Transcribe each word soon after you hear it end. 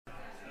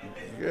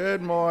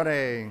Good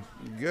morning.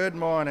 Good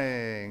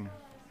morning.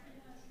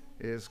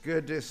 It's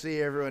good to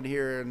see everyone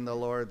here in the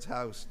Lord's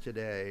house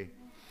today.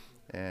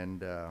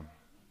 And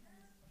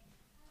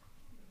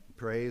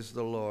praise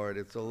the Lord.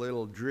 It's a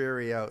little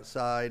dreary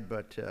outside,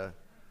 but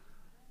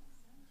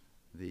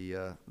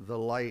the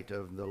light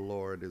of the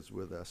Lord is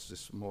with us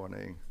this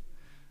morning.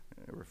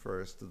 It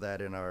refers to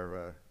that in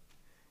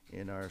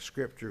our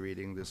scripture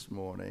reading this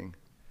morning,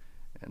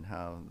 and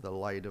how the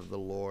light of the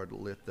Lord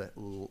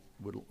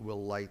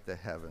will light the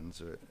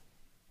heavens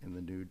in the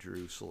New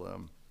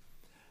Jerusalem.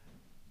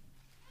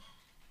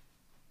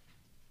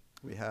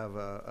 We have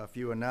a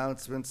few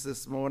announcements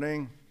this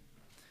morning,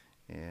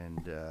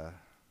 and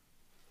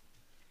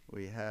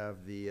we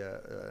have the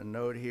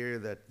note here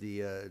that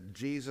the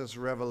Jesus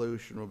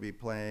Revolution will be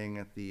playing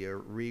at the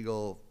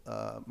Regal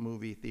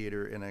movie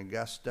theater in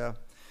Augusta,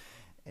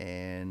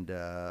 and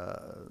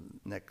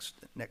next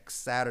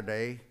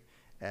Saturday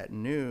at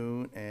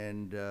noon,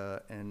 and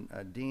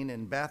Dean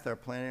and Beth are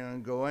planning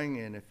on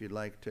going, and if you'd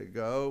like to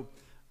go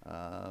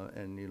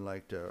and you'd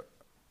like to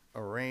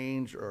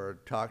arrange or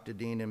talk to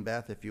Dean and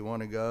Beth if you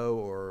want to go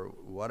or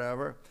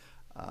whatever,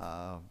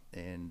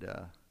 and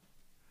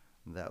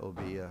that will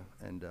be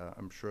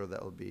I'm sure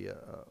that will be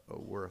a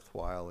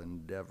worthwhile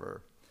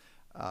endeavor.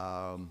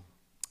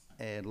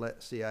 And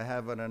let's see, I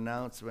have an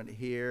announcement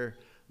here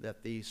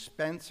that the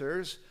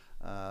Spencers,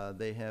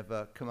 they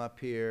have come up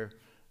here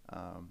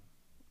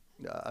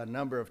a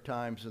number of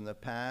times in the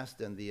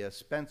past, and the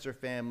Spencer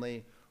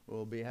family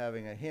will be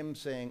having a hymn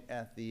sing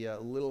at the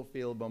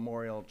Littlefield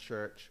Memorial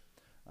Church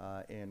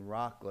in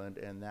Rockland,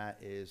 and that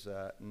is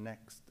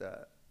next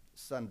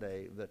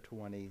Sunday, the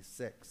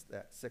 26th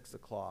at 6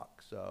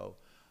 o'clock. So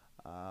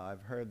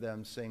I've heard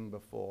them sing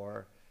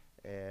before,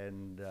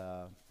 and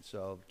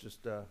so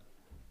just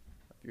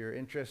if you're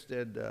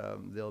interested,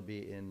 they'll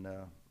be in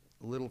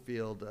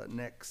Littlefield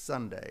next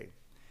Sunday.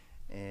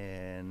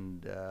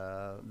 And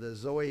the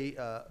Zoe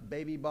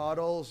baby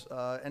bottles,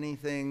 any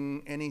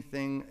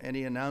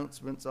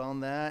announcements on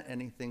that?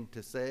 Anything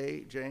to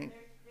say, Jane?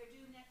 They're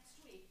due next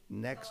week.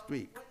 Next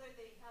week. Whether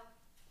they have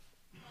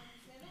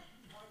funds in it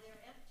or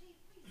they're empty,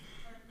 please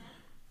return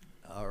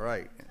them. All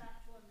right.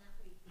 Back to them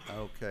that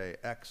week. Okay,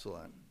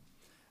 excellent.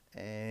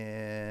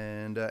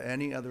 And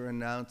any other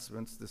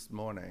announcements this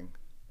morning?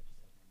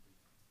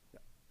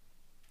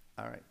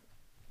 All right.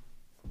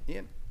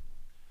 Ian?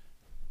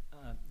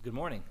 Good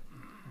morning.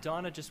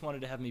 Donna just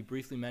wanted to have me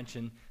briefly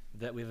mention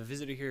that we have a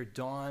visitor here,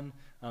 Dawn,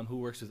 who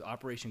works with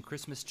Operation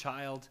Christmas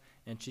Child,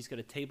 and she's got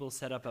a table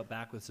set up out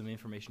back with some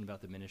information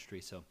about the ministry,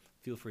 so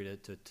feel free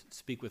to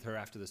speak with her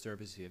after the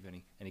service if you have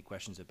any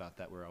questions about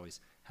that. We're always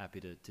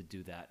happy to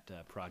do that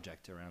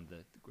project around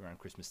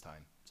Christmas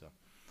time. So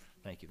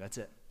thank you. That's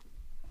it.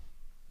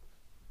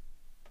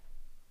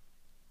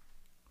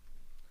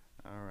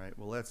 All right.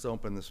 Well, let's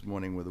open this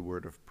morning with a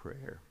word of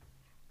prayer.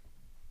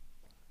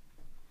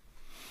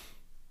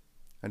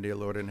 And dear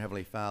Lord and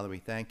Heavenly Father, we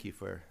thank you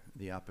for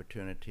the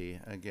opportunity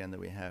again that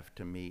we have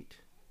to meet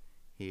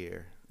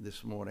here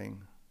this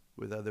morning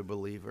with other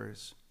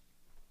believers.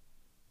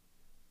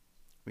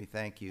 We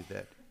thank you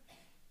that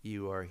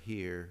you are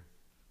here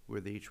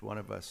with each one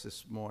of us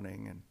this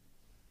morning, and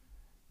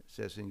it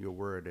says in your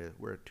word,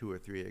 where two or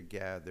three are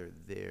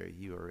gathered, there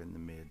you are in the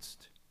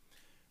midst.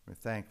 We're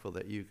thankful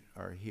that you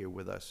are here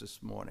with us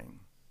this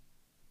morning.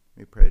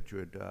 We pray that you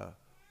would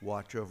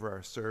watch over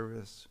our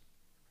service.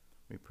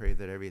 We pray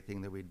that everything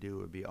that we do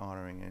would be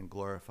honoring and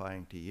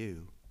glorifying to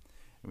you.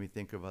 And we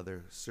think of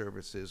other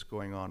services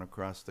going on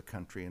across the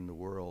country and the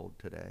world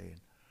today,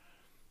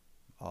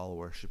 all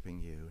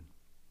worshiping you.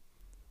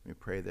 We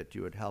pray that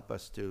you would help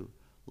us to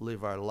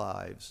live our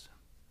lives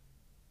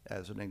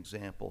as an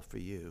example for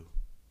you,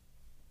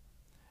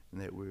 and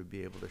that we would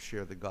be able to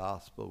share the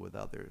gospel with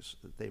others,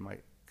 that they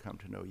might come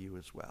to know you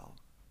as well.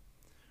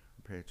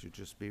 We pray that you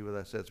just be with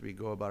us as we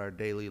go about our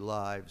daily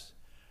lives,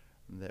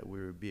 and that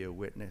we would be a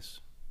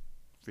witness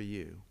for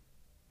you.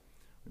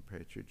 We pray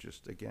that you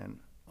just again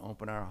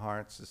open our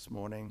hearts this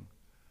morning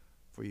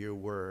for your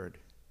word,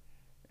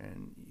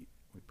 and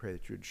we pray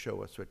that you would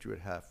show us what you would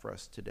have for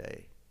us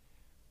today.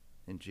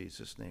 In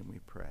Jesus' name we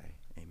pray.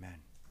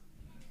 Amen.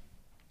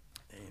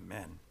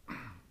 Amen.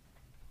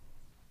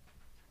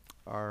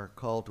 Our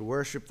call to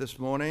worship this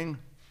morning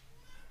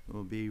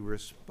will be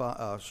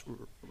responsive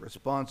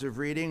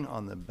reading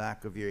on the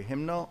back of your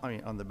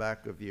on the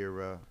back of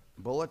your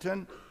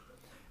bulletin.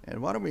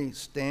 And why don't we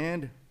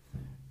stand?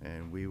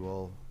 And we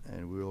will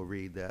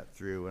read that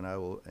through,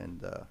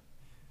 and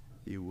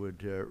you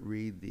would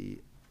read the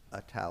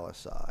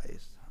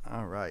italicized.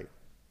 All right.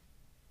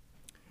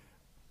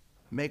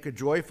 Make a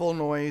joyful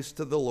noise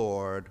to the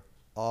Lord,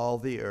 all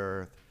the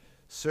earth.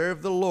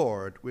 Serve the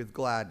Lord with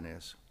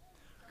gladness.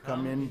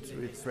 Come into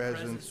his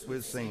presence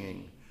with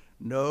singing.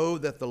 Know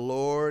that the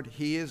Lord,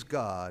 he is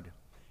God.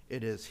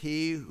 It is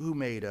he who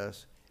made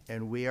us,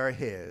 and we are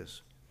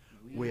his.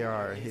 We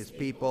are his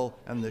people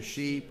and the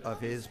sheep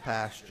of his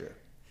pasture.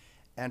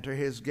 Enter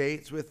his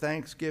gates with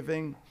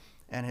thanksgiving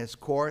and his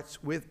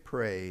courts with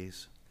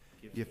praise.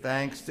 Give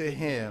thanks to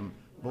him,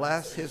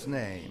 bless his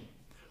name.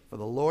 For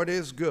the Lord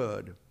is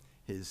good,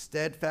 his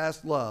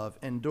steadfast love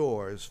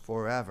endures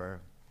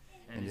forever,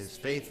 and his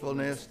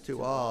faithfulness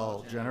to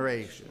all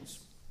generations.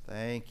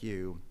 Thank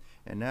you.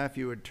 And now if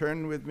you would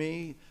turn with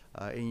me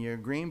in your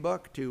green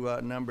book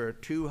to number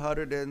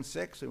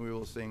 206, and we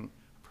will sing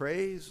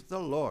Praise the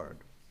Lord.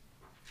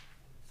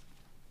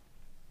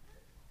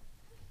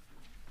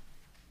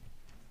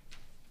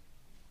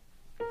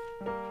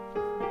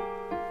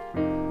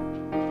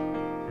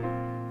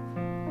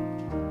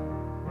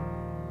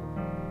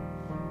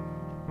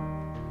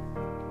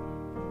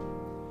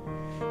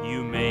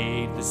 You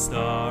made the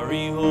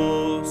starry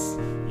host,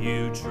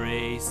 you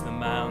trace the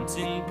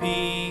mountain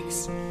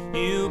peaks,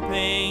 you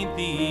paint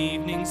the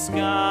evening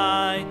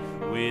sky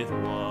with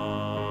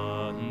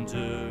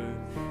wonder.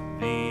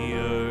 The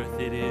earth,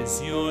 it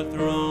is your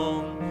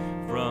throne,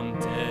 from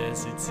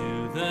desert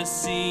to the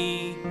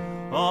sea.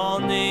 All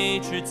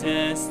nature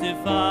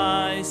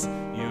testifies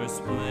your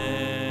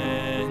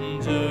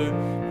splendor.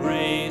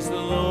 Praise the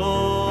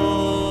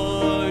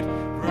Lord,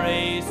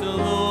 praise the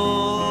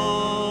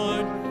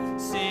Lord.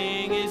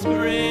 Sing his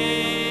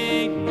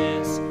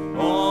greatness,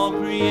 all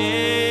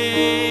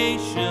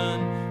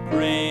creation.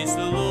 Praise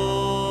the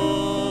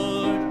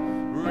Lord.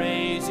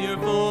 Raise your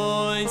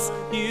voice,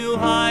 you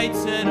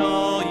heights and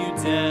all you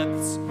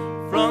depths,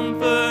 from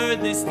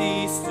furthest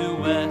east to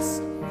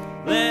west.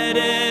 Let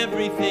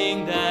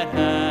everything that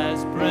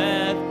has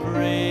breath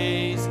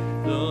praise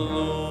the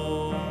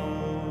Lord.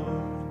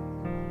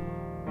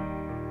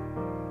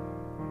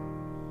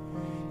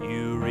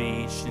 You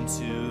reached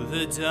into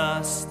the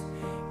dust,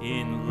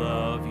 in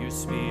love your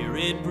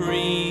spirit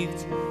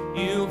breathed.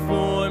 You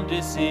formed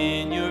us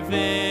in your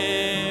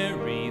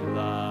very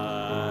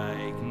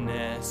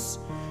likeness,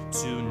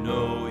 to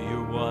know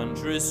your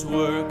wondrous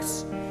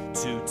works,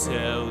 to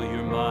tell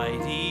your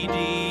mighty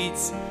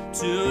deeds,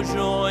 to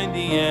join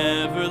the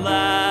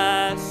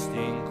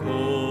everlasting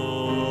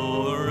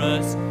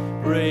chorus.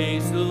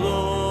 Praise the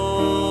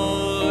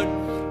Lord,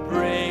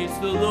 praise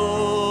the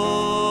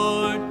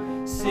Lord.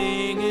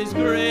 Sing his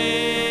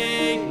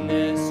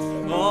greatness,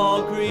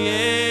 all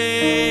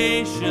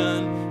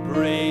creation.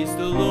 Praise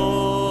the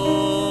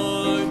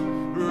Lord.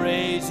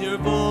 Raise your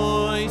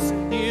voice,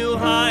 you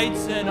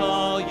heights and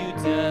all you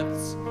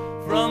depths,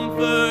 from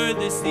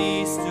furthest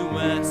east to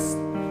west.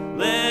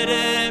 Let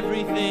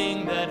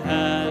everything that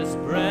has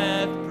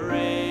breath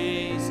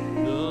praise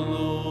the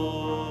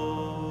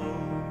Lord.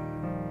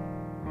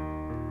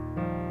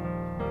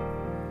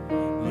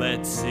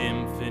 Let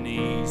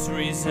symphonies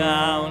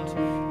resound,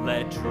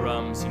 let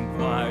drums and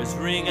choirs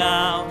ring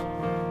out.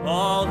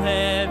 All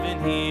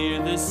heaven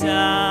hear the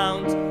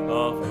sound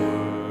of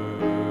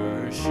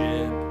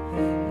worship.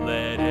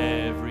 Let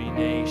every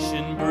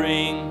nation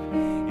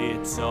bring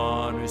its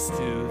honors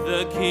to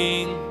the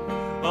King.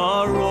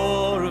 A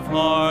roar of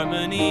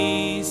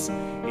harmonies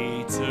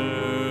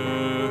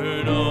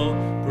eternal.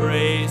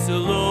 Praise the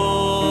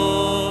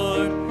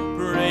Lord,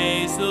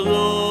 praise the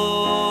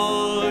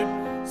Lord.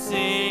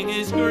 Sing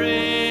his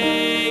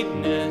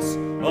greatness,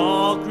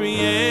 all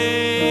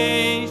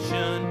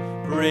creation.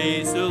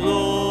 Praise the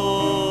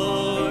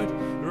Lord.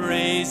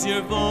 Raise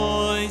your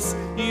voice,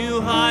 you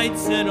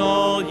heights and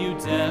all you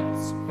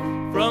depths,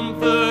 from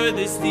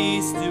furthest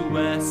east to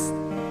west.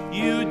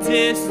 You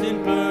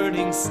distant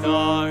burning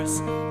stars,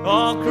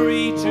 all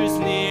creatures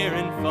near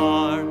and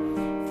far,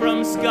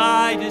 from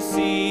sky to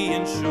sea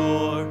and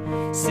shore,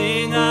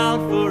 sing out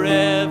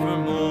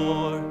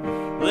forevermore.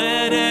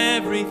 Let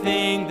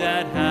everything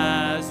that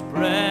has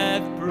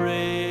breath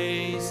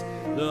praise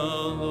the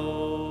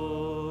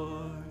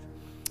Lord.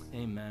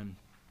 Amen.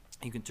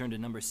 You can turn to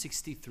number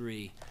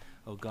 63.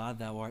 O God,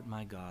 thou art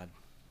my God.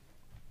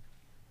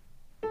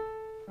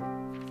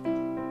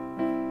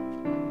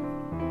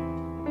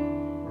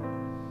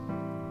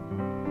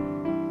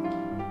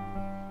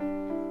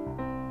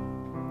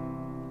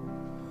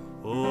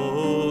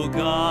 O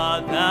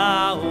God,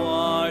 thou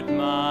art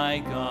my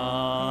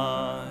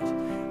God,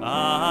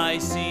 I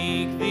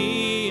seek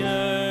thee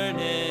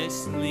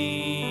earnestly.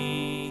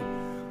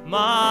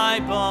 My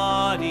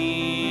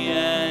body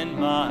and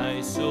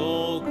my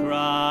soul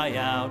cry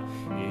out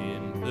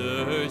in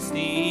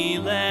thirsty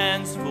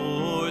lands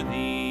for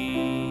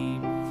thee.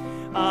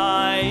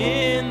 I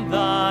in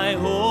thy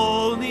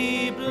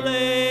holy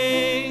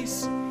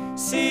place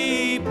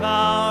see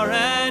power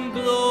and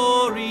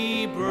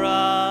glory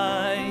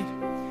bright.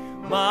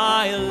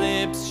 My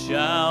lips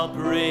shall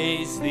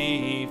praise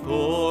thee,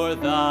 for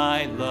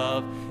thy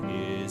love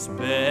is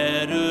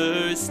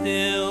better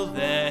still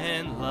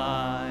than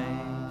life.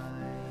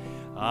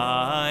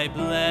 I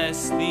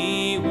bless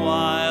thee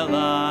while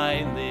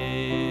I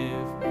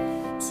live,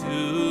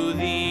 to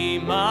thee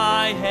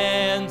my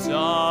hands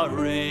are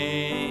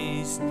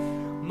raised.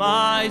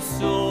 My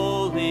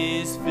soul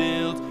is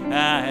filled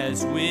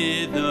as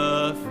with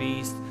a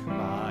feast,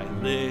 my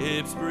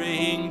lips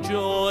bring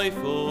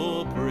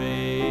joyful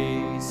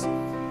praise.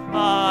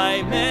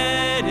 I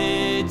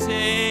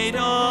meditate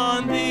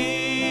on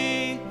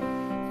thee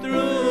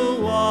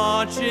through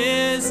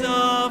watches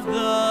of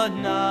the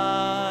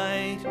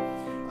night.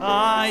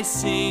 I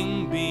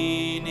sing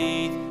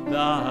beneath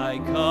thy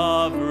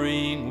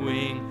covering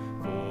wing,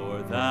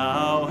 for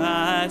thou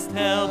hast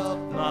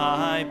helped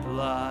my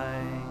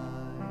plight.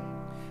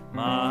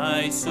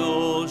 My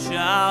soul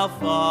shall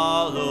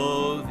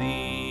follow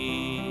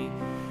thee,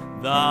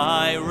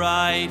 thy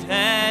right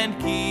hand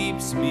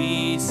keeps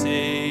me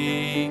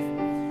safe.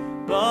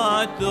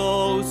 But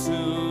those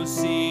who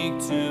seek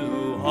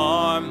to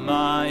harm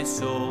my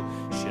soul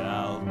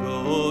shall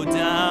go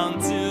down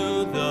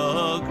to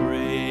the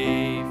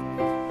grave.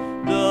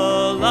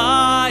 The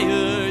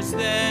liars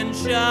then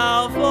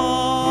shall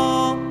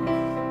fall,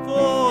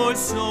 for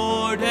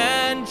sword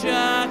and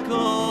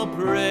jackal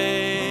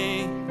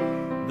prey.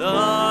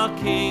 The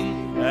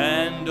king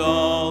and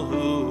all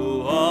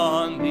who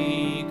on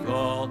thee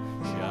call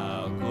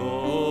shall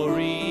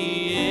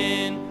glory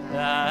in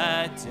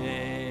that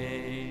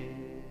day.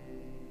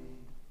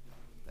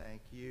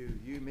 Thank you.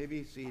 You may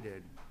be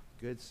seated.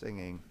 Good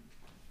singing.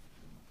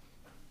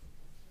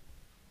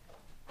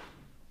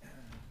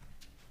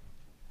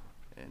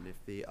 And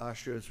if the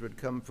ushers would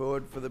come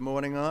forward for the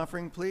morning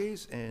offering,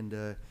 please.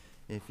 And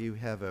if you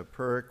have a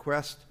prayer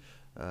request,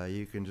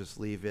 you can just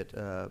leave it,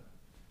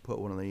 put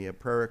one of the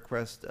prayer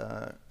requests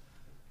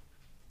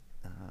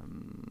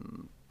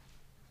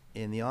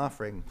in the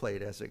offering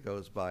plate as it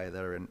goes by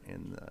that are in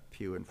the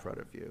pew in front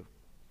of you.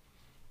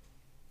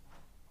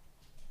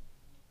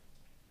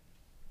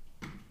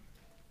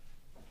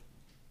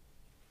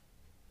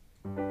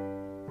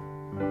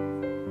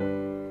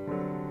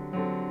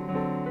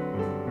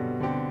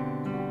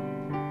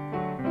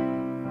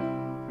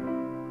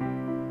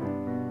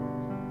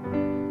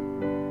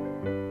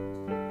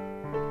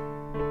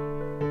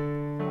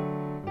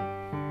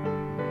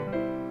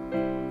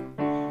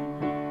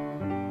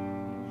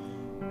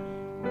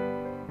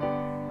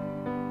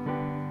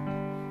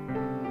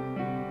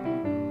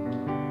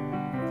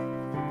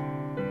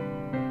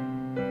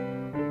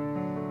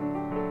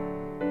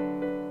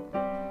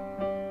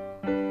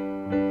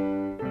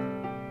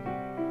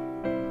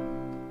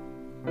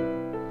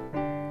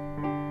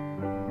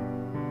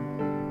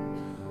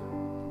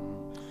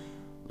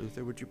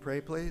 Luther, would you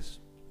pray, please?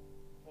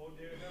 Oh,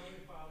 dear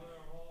Heavenly Father,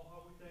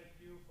 how we thank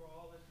you for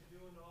all that you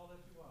do and all that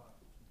you are.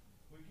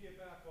 We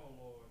give back, oh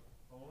Lord,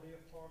 only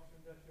a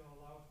portion that you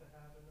allow us to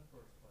have in the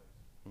first place.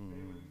 May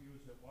we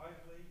use it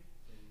wisely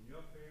in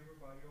your favor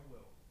by your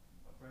will.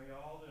 I pray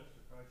all this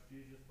in Christ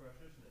Jesus'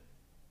 precious name.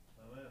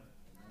 Amen.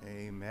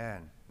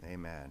 Amen.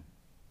 Amen.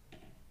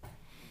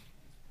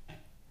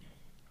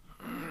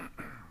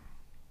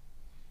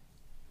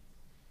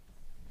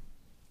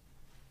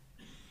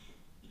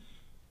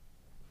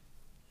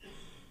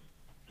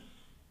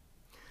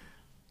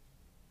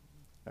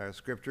 Our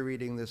scripture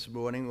reading this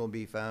morning will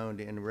be found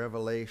in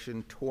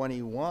Revelation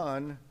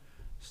 21,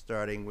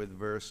 starting with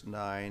verse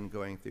 9,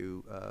 going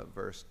through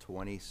verse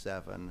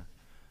 27.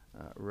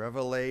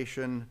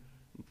 Revelation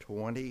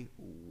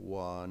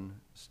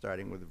 21,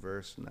 starting with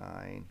verse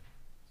 9.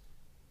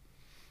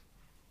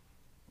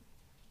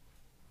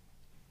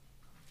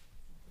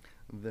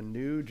 The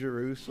New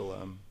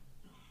Jerusalem.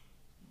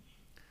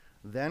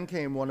 Then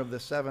came one of the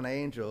seven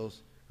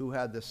angels who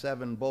had the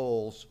seven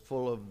bowls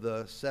full of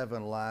the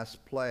seven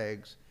last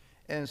plagues,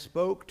 and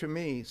spoke to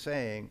me,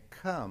 saying,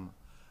 Come,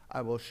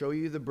 I will show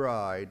you the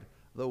bride,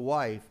 the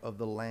wife of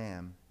the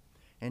Lamb.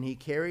 And he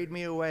carried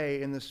me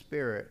away in the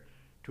Spirit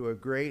to a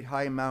great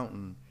high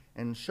mountain,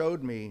 and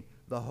showed me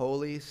the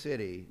holy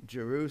city,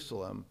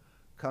 Jerusalem,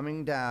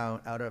 coming down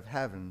out of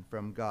heaven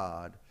from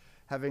God,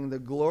 having the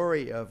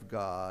glory of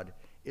God,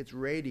 its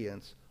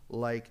radiance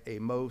like a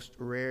most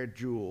rare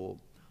jewel,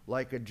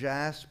 like a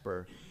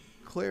jasper,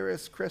 clear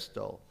as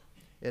crystal.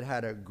 It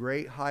had a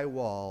great high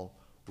wall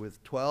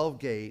with 12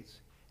 gates,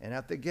 and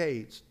at the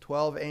gates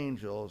 12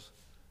 angels,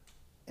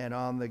 and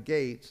on the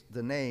gates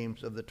the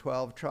names of the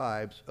 12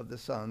 tribes of the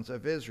sons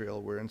of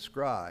Israel were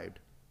inscribed.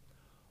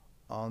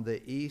 On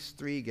the east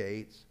 3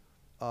 gates,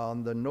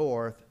 on the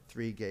north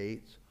 3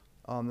 gates,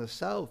 on the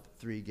south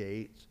 3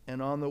 gates,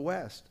 and on the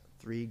west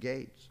 3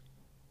 gates.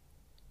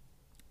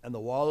 And the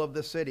wall of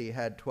the city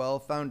had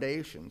 12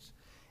 foundations,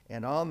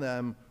 and on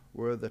them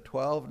were the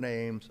 12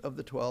 names of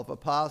the 12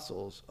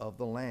 apostles of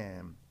the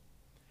Lamb.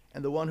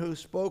 And the one who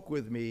spoke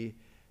with me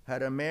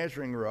had a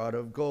measuring rod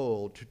of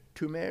gold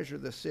to measure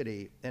the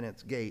city and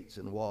its gates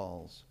and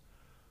walls.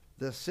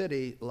 The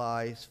city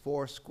lies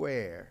 4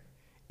 square,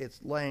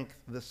 its length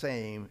the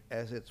same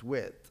as its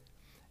width.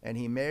 And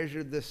he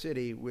measured the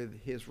city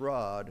with his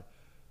rod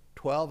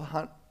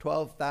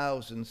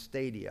 12,000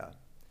 stadia.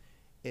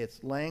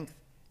 Its length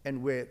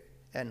and width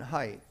and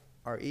height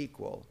are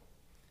equal.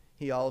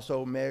 He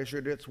also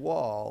measured its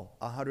wall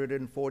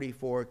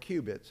 144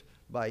 cubits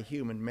by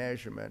human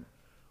measurement,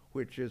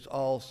 which is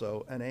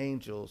also an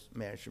angel's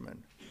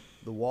measurement.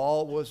 The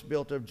wall was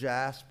built of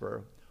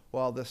jasper,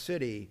 while the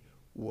city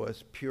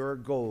was pure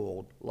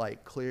gold,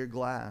 like clear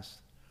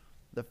glass.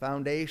 The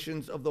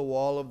foundations of the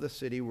wall of the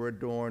city were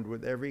adorned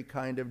with every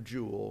kind of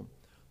jewel.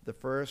 The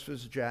first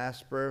was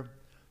jasper,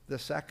 the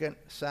second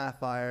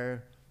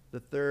sapphire, the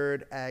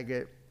third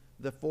agate,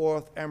 the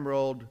fourth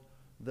emerald,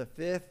 the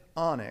fifth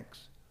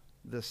onyx,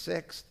 the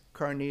sixth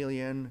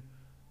carnelian,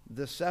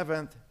 the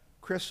 7th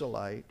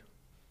chrysolite,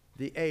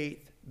 the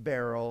 8th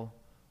beryl,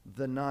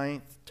 the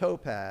 9th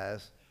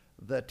topaz,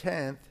 the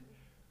 10th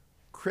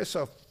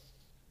chrysoprase,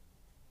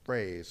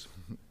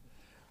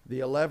 the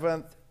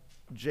 11th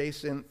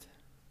jacinth,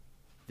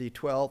 the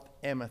 12th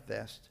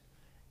amethyst,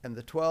 and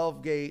the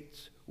 12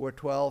 gates were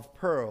 12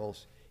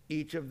 pearls,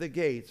 each of the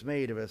gates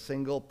made of a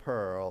single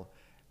pearl,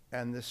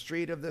 and the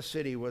street of the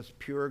city was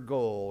pure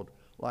gold,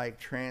 like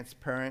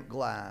transparent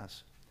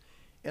glass.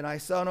 And I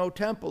saw no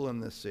temple in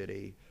the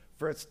city,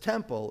 for its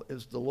temple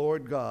is the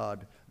Lord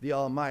God, the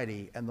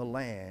Almighty, and the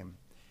Lamb.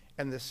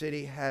 And the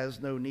city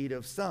has no need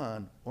of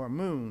sun or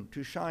moon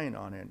to shine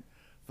on it,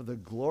 for the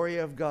glory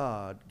of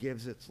God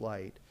gives its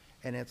light,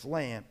 and its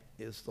lamp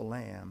is the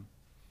Lamb.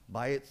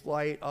 By its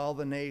light all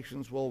the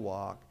nations will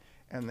walk,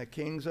 and the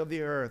kings of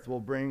the earth will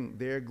bring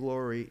their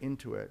glory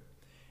into it.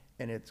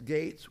 And its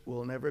gates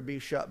will never be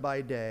shut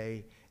by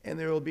day, and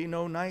there will be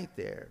no night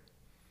there.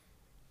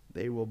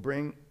 They will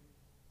bring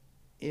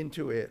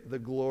into it the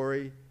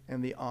glory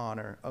and the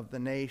honor of the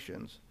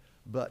nations,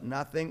 but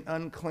nothing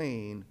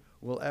unclean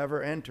will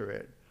ever enter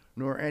it,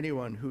 nor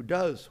anyone who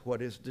does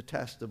what is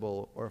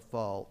detestable or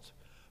false,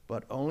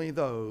 but only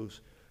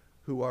those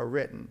who are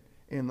written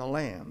in the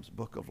Lamb's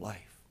book of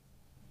life.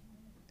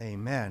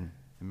 Amen.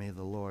 And may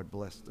the Lord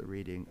bless the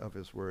reading of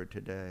his word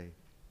today.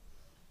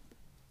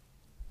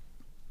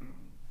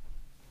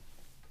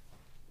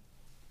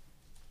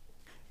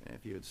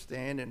 If you would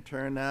stand and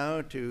turn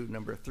now to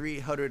number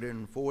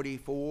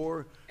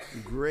 344,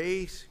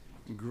 Grace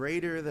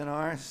Greater Than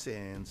Our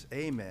Sins.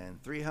 Amen.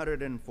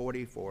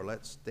 344.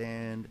 Let's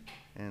stand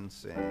and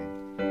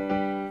sing.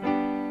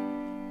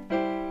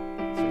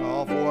 Sing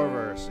all 4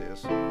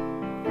 verses.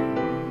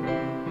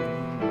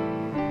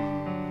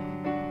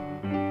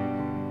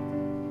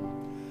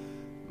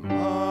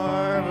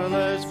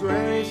 Marvelous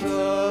grace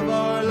of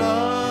our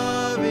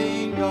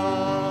loving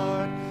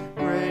God,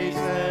 grace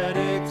that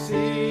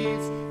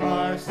exceeds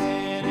our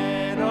sin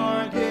and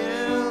our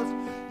guilt,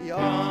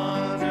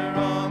 yonder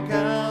on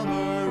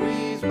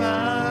Calvary's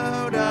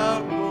bowed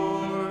out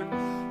Lord,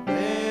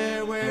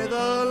 there where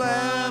the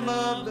Lamb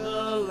of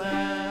the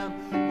Lamb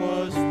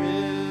was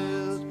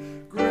spilled.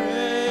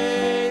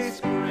 Grace,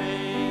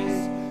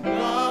 grace,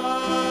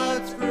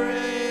 God's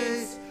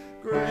grace,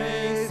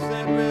 grace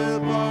that will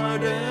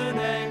pardon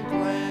and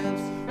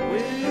cleanse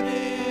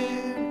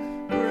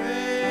within.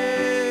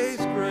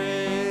 Grace,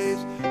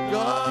 grace,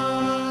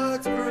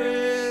 God's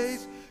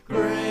grace,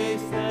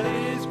 grace that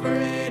is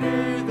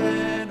greater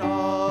than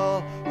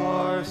all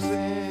our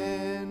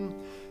sin.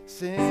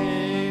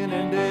 Sin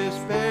and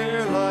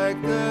despair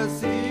like the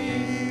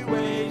sea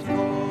waves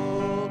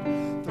cold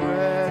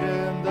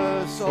threaten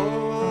the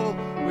soul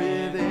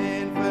with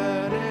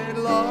infinite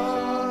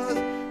loss.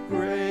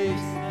 Grace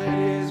that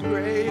is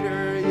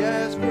greater,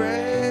 yes,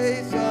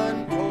 grace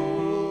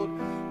untold,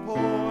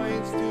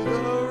 points to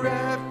the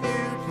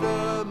refuge,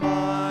 the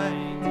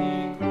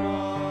mighty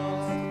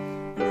cross.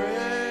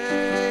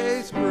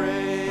 Grace,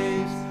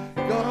 grace,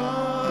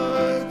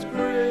 God's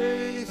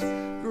grace,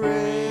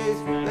 grace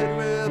that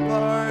will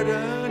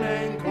pardon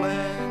and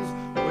cleanse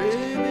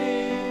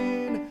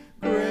within.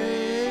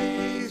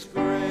 Grace,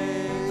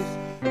 grace,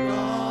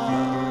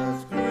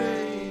 God's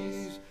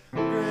grace,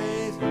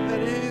 grace that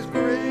is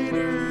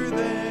greater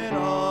than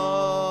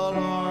all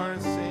our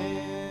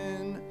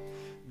sin.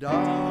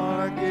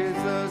 Dark is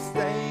the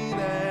stain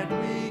that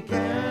we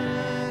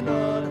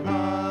cannot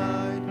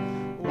hide.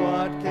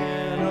 What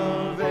can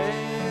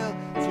avail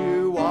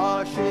to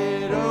wash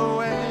it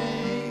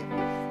away?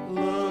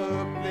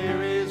 Look,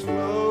 there is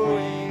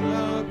flowing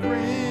a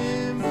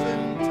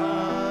crimson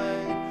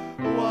tide,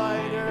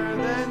 whiter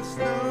than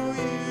snow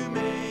you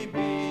may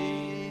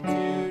be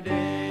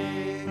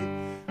today.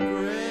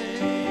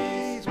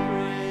 Grace,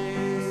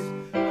 grace,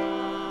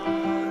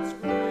 God's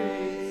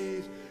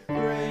grace,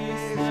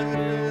 grace that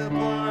will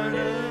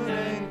pardon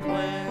and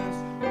cleanse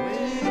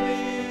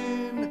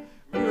within.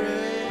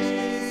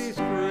 Grace,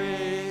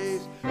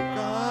 grace,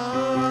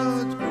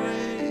 God's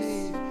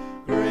grace,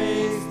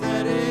 grace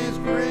that is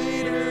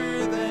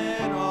greater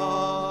than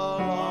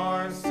all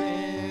our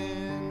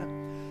sin.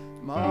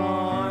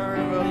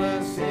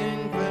 Marvelous,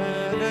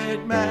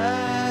 infinite,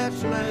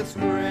 matchless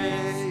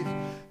grace,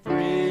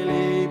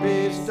 freely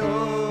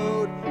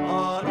bestowed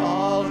on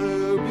all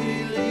who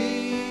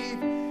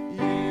believe.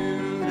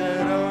 You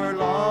that are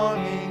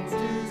longing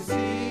to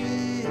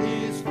see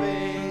his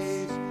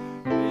face,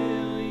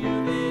 will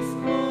you this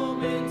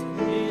moment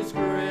his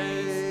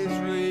grace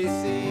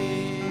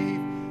receive?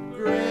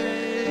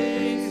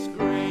 Grace,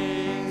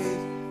 grace,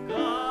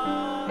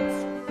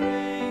 God's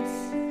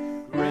grace,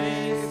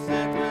 grace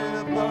that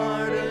will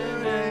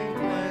pardon and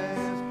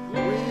cleanse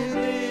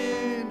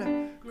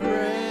within.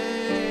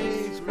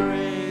 Grace,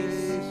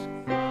 grace,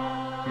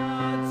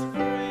 God's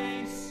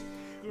grace,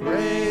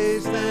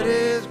 grace that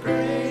is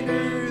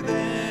greater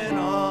than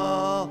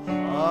all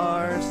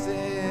our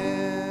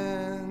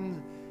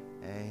sins.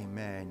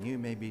 Amen. You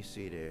may be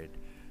seated.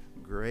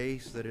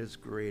 Grace that is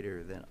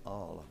greater than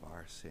all of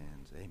our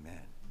sins.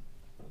 Amen.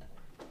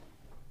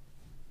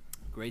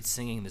 Great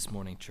singing this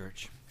morning,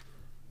 church.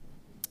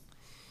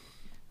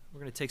 We're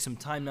going to take some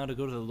time now to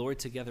go to the Lord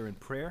together in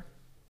prayer.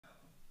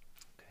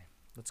 Okay,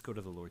 let's go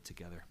to the Lord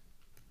together.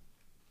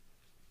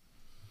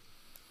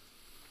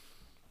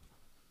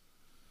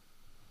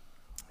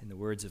 In the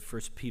words of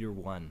 1 Peter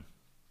 1,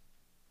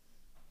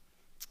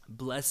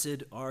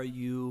 "Blessed are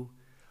you,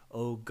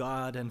 O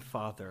God and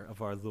Father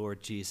of our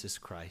Lord Jesus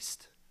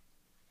Christ.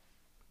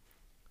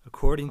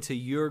 According to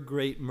your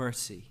great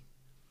mercy,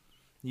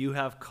 you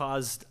have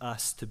caused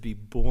us to be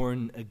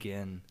born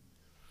again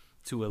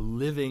to a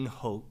living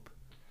hope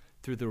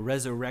through the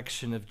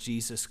resurrection of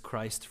Jesus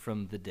Christ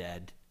from the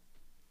dead,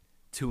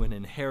 to an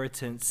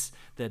inheritance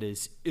that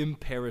is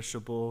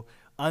imperishable,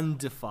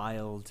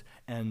 undefiled,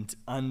 and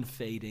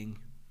unfading,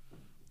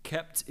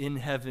 kept in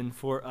heaven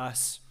for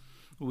us,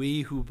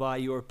 we who by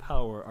your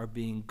power are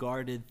being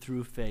guarded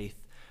through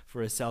faith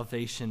for a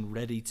salvation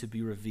ready to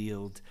be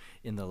revealed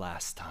in the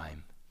last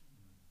time.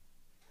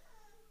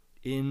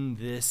 In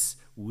this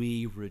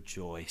we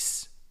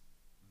rejoice,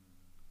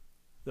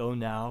 though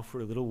now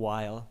for a little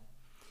while,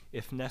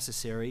 if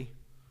necessary,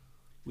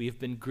 we have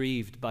been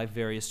grieved by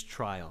various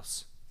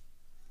trials,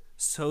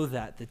 so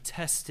that the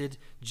tested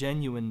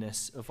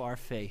genuineness of our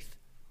faith,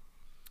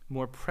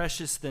 more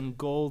precious than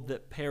gold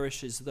that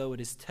perishes though it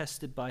is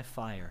tested by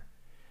fire,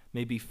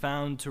 may be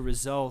found to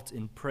result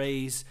in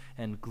praise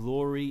and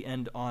glory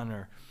and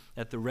honor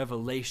at the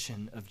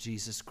revelation of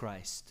Jesus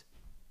Christ.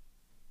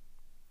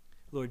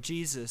 Lord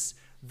Jesus,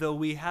 though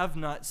we have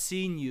not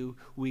seen you,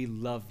 we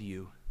love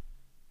you.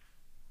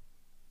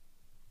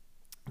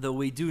 Though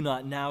we do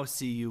not now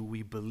see you,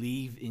 we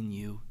believe in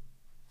you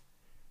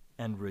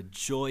and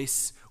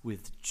rejoice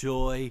with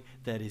joy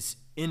that is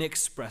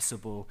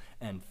inexpressible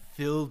and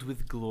filled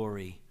with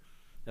glory,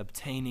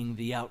 obtaining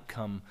the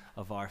outcome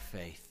of our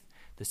faith,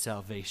 the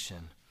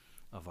salvation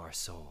of our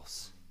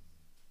souls.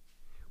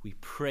 We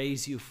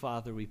praise you,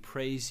 Father. We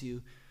praise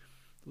you,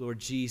 Lord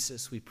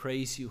Jesus. We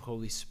praise you,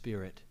 Holy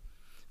Spirit,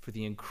 for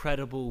the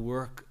incredible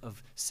work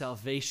of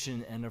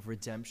salvation and of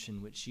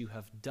redemption which you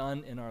have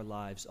done in our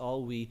lives,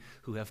 all we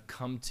who have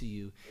come to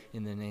you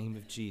in the name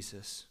of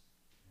Jesus.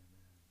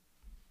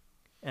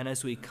 And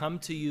as we come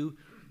to you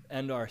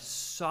and are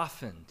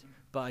softened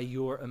by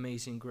your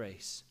amazing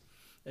grace,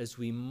 as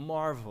we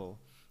marvel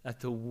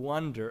at the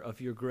wonder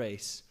of your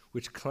grace,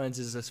 which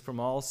cleanses us from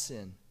all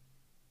sin,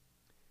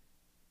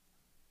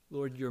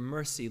 Lord, your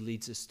mercy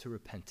leads us to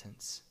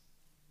repentance.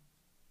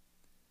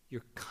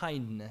 Your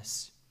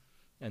kindness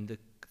and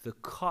the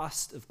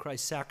cost of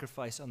Christ's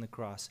sacrifice on the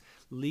cross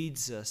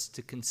leads us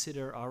to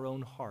consider our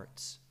own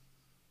hearts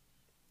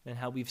and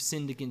how we've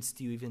sinned against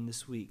you even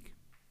this week.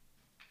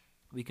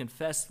 We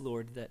confess,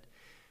 Lord, that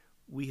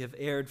we have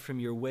erred from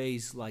your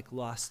ways like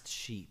lost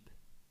sheep,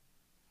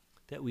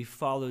 that we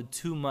followed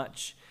too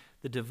much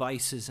the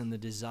devices and the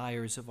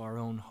desires of our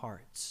own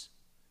hearts,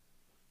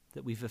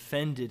 that we've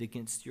offended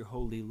against your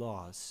holy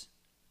laws,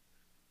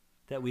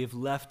 that we have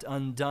left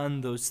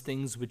undone those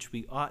things which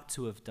we ought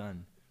to have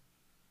done,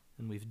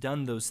 and we've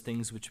done those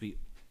things which we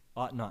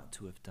ought not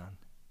to have done.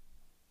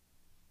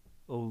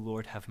 O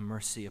Lord, have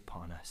mercy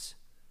upon us.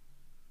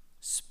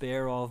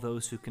 Spare all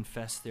those who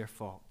confess their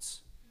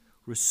faults.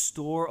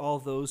 Restore all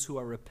those who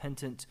are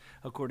repentant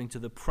according to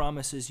the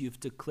promises you've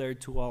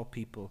declared to all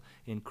people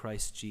in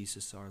Christ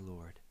Jesus our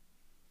Lord.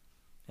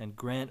 And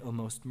grant, O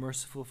most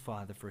merciful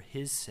Father, for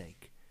his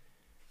sake,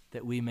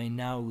 that we may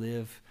now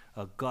live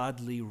a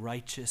godly,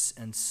 righteous,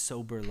 and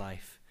sober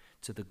life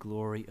to the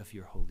glory of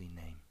your holy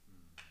name.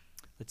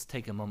 Let's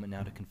take a moment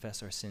now to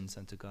confess our sins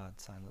unto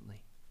God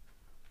silently.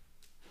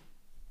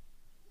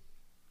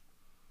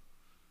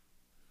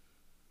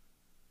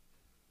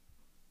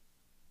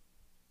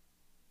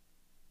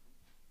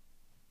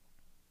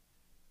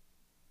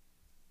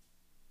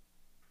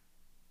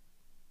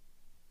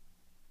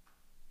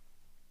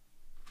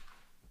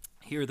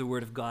 Hear the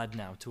word of God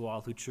now to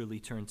all who truly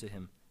turn to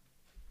him.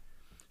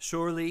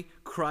 Surely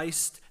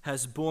Christ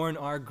has borne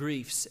our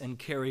griefs and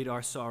carried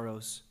our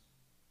sorrows.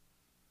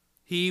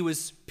 He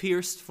was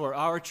pierced for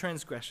our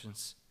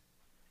transgressions.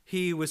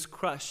 He was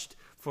crushed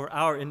for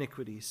our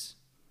iniquities.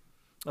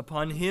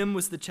 Upon him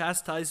was the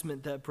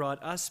chastisement that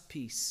brought us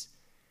peace,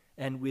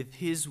 and with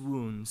his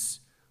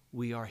wounds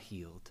we are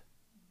healed.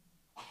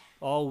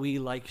 All we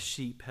like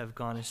sheep have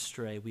gone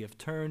astray. We have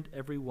turned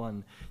every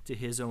one to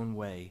his own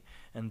way,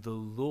 and the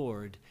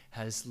Lord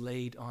has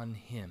laid on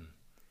him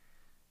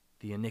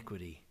the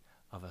iniquity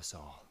of us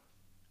all.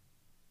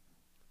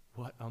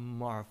 What a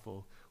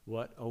marvel,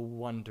 what a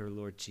wonder,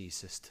 Lord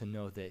Jesus, to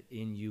know that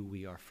in you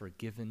we are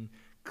forgiven,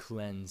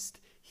 cleansed,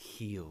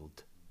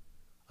 healed,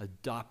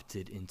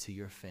 adopted into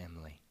your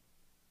family.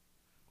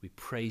 We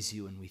praise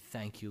you and we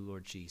thank you,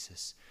 Lord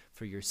Jesus,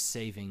 for your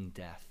saving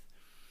death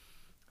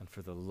and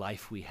for the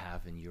life we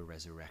have in your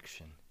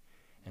resurrection.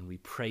 And we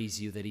praise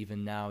you that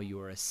even now you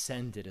are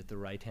ascended at the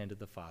right hand of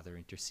the Father,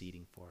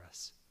 interceding for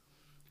us.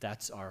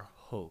 That's our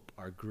hope,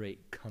 our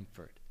great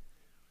comfort,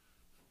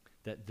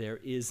 that there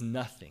is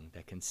nothing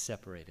that can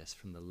separate us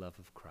from the love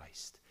of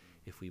Christ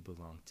if we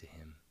belong to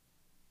him.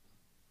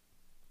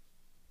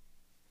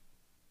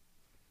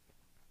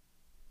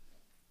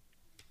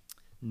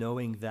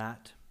 Knowing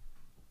that,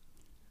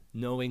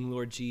 knowing,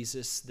 Lord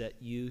Jesus,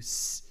 that you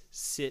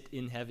sit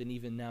in heaven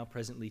even now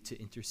presently to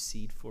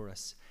intercede for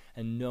us,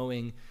 and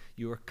knowing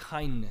your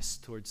kindness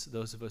towards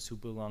those of us who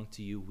belong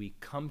to you, we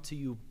come to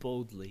you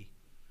boldly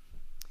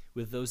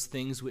with those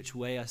things which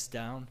weigh us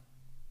down,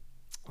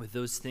 with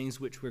those things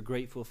which we're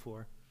grateful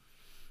for,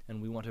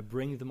 and we want to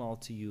bring them all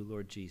to you,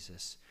 Lord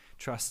Jesus,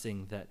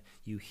 trusting that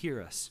you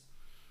hear us.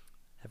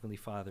 Heavenly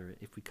Father,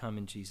 if we come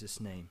in Jesus'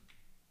 name.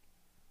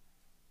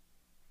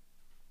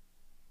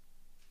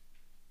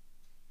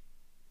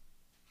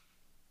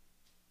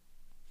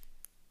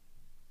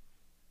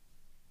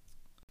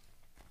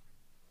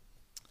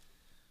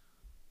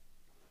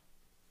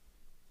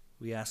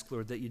 We ask,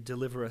 Lord, that you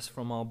deliver us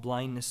from all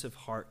blindness of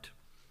heart,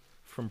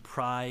 from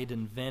pride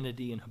and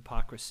vanity and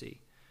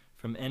hypocrisy,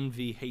 from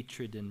envy,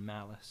 hatred, and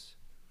malice.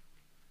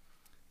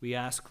 We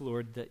ask,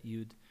 Lord, that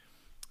you'd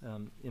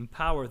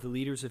empower the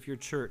leaders of your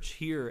church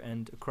here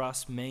and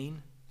across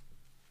Maine.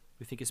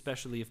 We think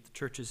especially of the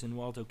churches in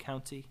Waldo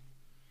County,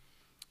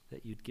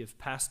 that you'd give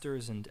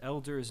pastors and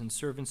elders and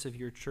servants of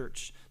your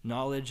church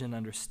knowledge and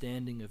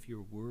understanding of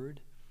your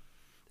word,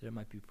 that it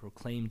might be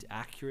proclaimed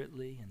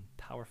accurately and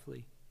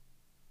powerfully.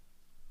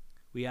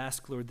 We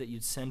ask, Lord, that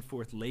you'd send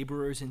forth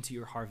laborers into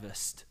your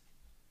harvest,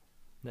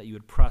 that you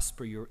would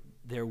prosper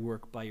their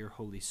work by your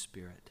Holy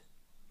Spirit.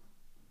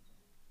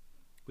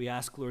 We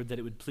ask, Lord, that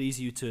it would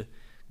please you to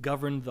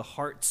govern the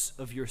hearts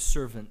of your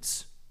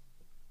servants.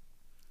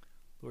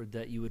 Lord,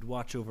 that you would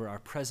watch over our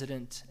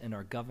president and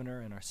our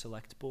governor and our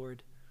select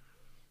board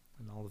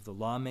and all of the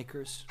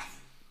lawmakers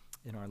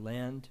in our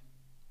land.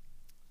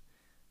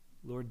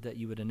 Lord, that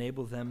you would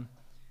enable them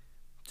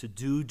to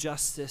do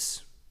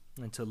justice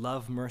and to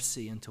love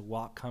mercy and to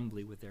walk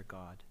humbly with their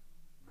God.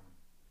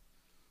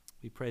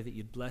 We pray that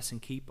you'd bless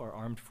and keep our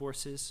armed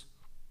forces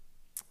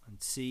on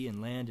sea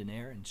and land and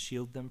air and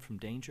shield them from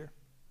danger.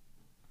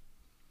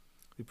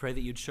 We pray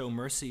that you'd show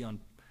mercy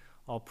on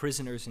all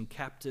prisoners and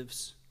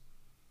captives,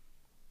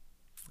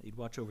 that you'd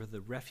watch over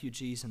the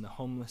refugees and the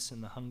homeless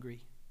and the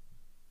hungry.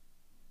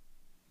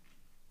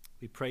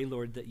 We pray,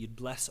 Lord, that you'd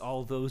bless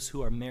all those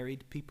who are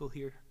married people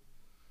here,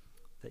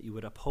 that you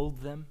would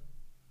uphold them,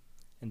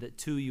 and that,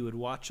 too, you would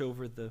watch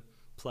over the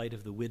plight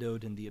of the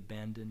widowed and the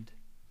abandoned.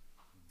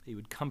 That you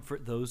would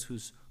comfort those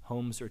whose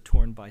homes are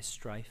torn by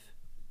strife.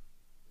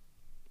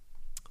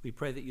 We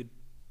pray that you'd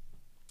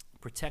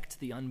protect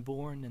the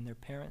unborn and their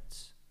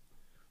parents.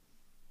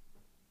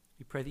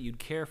 We pray that you'd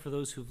care for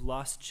those who've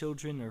lost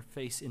children or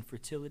face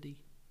infertility.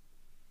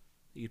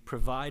 That you'd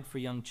provide for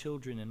young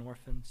children and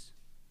orphans.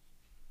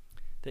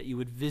 That you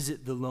would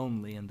visit the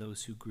lonely and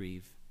those who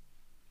grieve.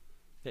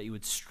 That you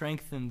would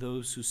strengthen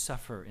those who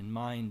suffer in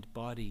mind,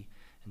 body,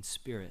 and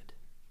spirit.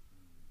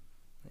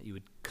 That you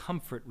would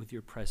comfort with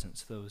your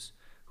presence those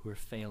who are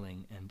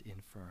failing and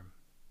infirm.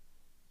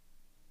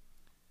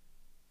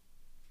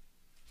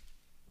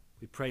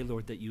 We pray,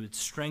 Lord, that you would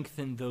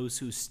strengthen those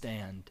who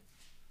stand,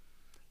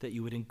 that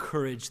you would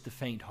encourage the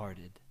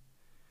faint-hearted,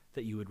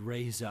 that you would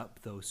raise up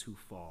those who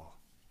fall.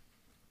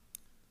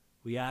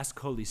 We ask,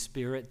 Holy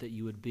Spirit, that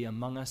you would be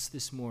among us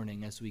this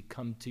morning as we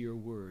come to your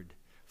word.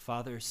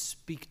 Father,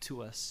 speak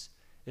to us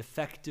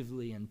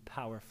effectively and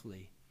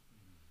powerfully.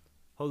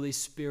 Holy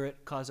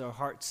Spirit, cause our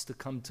hearts to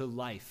come to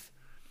life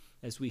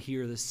as we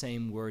hear the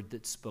same word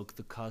that spoke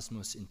the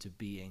cosmos into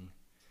being.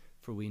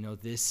 For we know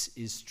this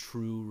is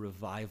true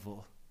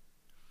revival,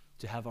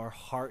 to have our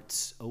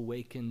hearts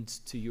awakened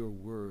to your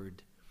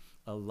word,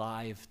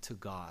 alive to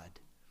God.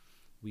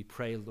 We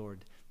pray,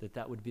 Lord, that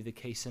that would be the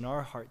case in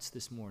our hearts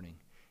this morning,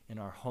 in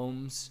our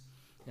homes,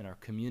 in our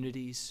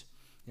communities,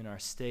 in our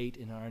state,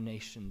 in our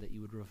nation, that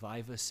you would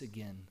revive us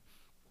again.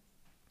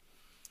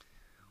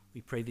 We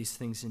pray these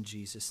things in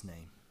Jesus'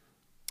 name.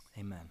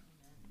 Amen.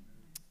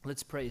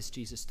 Let's pray as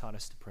Jesus taught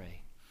us to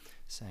pray,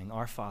 saying,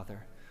 Our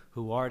Father,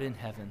 who art in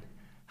heaven,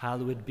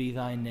 hallowed be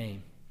thy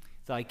name.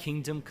 Thy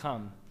kingdom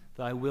come,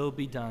 thy will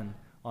be done,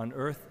 on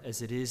earth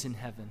as it is in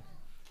heaven.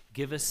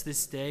 Give us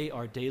this day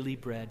our daily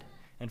bread,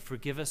 and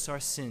forgive us our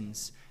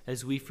sins,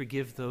 as we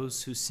forgive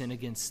those who sin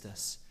against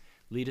us.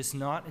 Lead us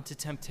not into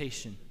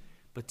temptation,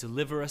 but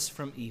deliver us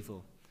from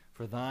evil.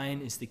 For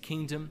thine is the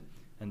kingdom,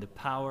 and the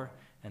power,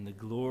 and the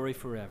glory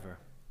forever.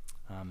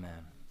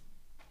 Amen.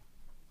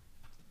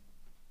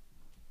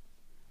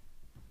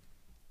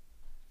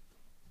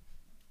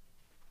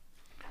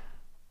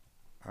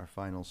 Our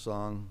final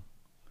song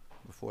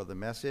before the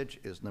message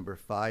is number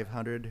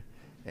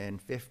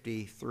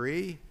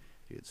 553. If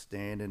you'd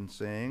stand and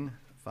sing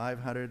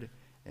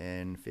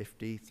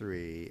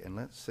 553. And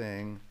let's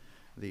sing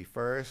the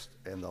first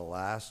and the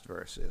last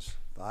verses.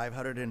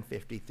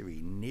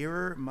 553.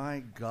 Nearer, my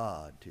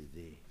God, to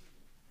thee.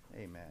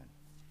 Amen.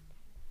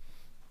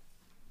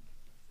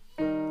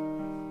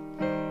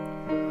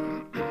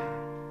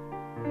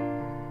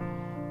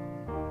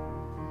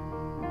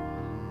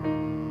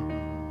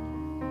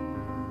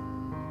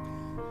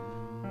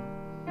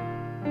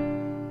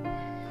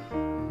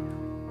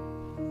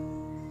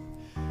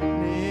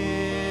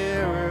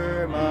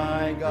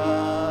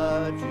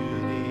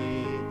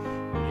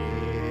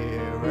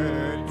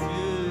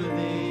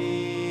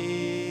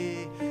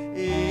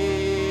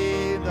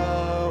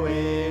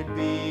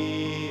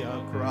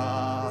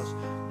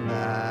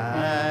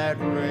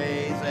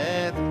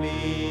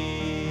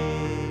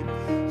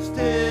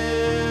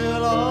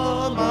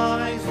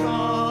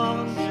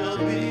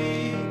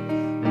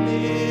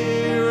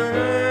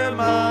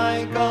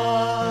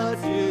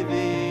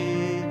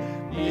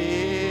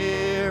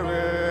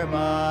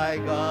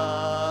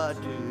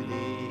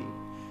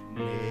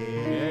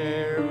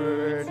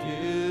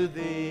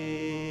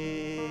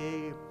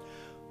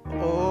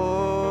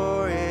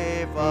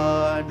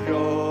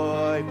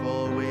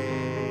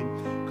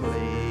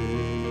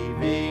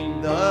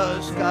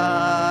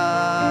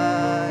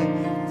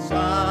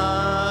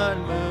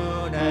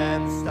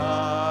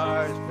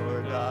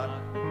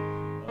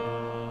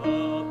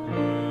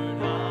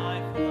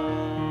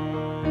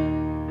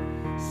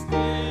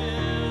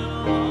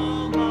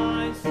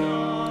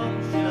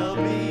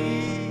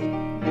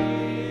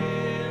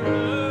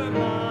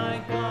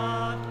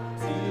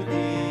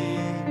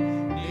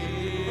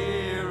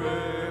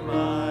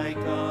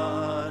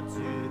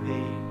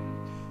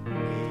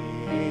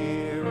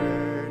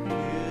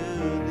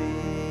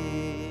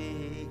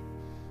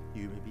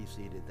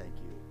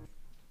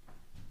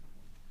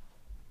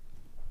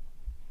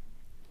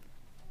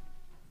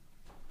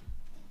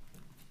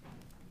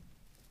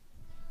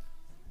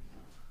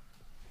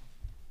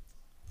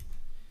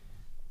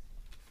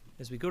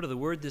 As we go to the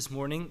Word this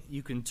morning,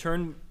 you can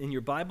turn in your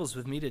Bibles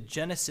with me to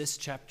Genesis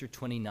chapter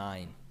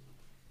 29.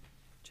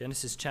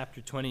 Genesis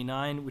chapter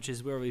 29, which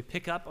is where we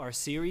pick up our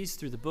series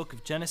through the book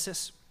of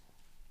Genesis.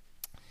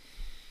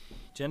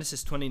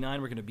 Genesis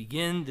 29, we're going to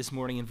begin this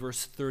morning in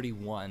verse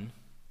 31.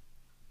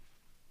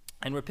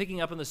 And we're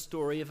picking up on the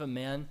story of a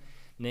man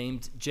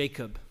named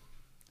Jacob,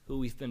 who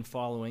we've been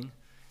following.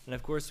 And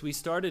of course, we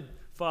started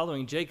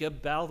following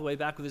Jacob all the way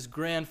back with his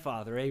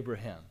grandfather,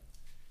 Abraham.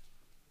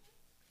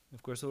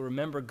 Of course, we'll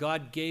remember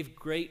God gave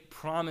great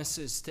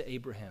promises to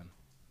Abraham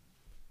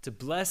to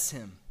bless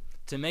him,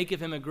 to make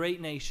of him a great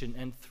nation,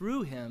 and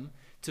through him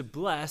to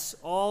bless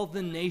all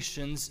the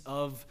nations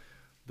of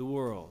the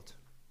world.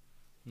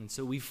 And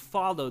so we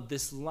followed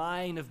this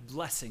line of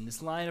blessing,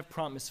 this line of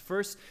promise,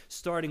 first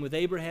starting with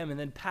Abraham and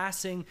then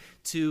passing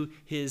to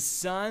his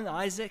son,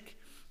 Isaac,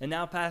 and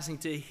now passing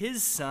to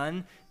his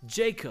son,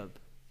 Jacob.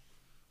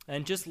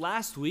 And just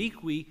last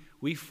week,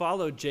 we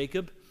followed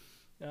Jacob,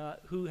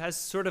 who has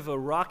sort of a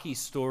rocky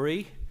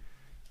story,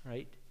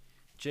 right?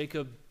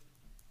 Jacob,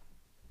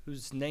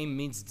 whose name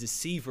means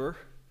deceiver,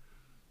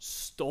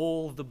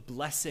 stole the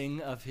blessing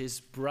of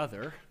his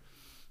brother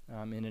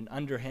in an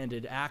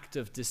underhanded act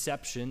of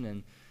deception.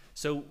 And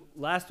so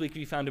last week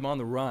we found him on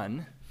the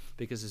run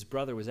because his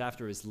brother was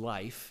after his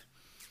life.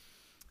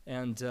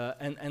 And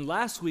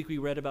last week we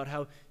read about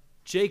how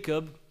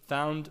Jacob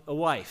found a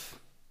wife,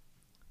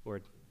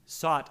 or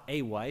sought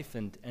a wife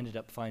and ended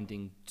up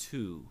finding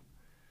two.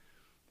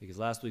 Because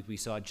last week we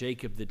saw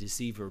Jacob the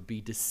deceiver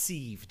be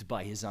deceived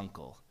by his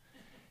uncle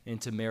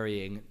into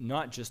marrying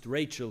not just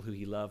Rachel, who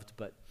he loved,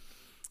 but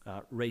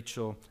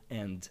Rachel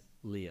and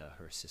Leah,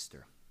 her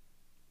sister.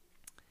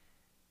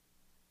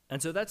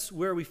 And so that's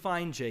where we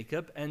find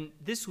Jacob. And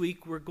this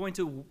week we're going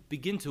to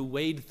begin to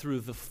wade through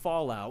the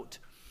fallout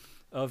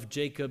of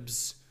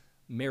Jacob's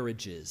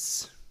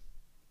marriages.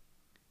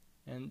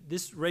 And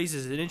this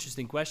raises an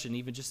interesting question,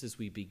 even just as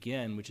we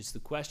begin, which is the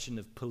question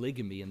of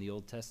polygamy in the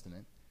Old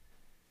Testament.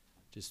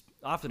 Just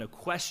often a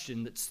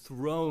question that's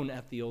thrown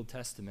at the Old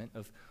Testament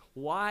of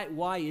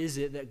why is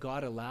it that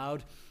God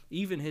allowed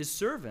even his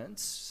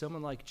servants,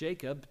 someone like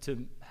Jacob,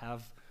 to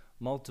have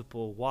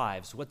multiple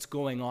wives? What's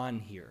going on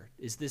here?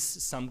 Is this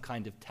some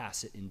kind of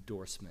tacit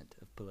endorsement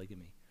of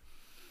polygamy?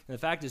 And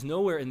the fact is,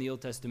 nowhere in the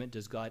Old Testament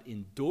does God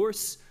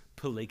endorse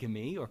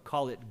polygamy or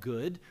call it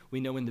good.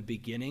 We know in the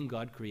beginning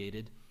God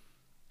created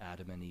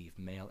Adam and Eve,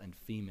 male and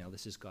female.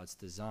 This is God's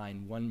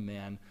design, one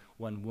man,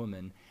 one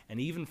woman. And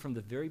even from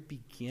the very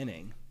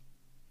beginning,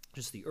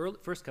 just the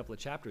first couple of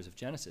chapters of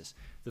Genesis,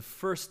 the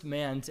first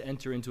man to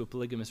enter into a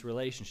polygamous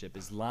relationship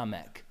is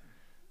Lamech,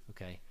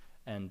 okay?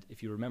 And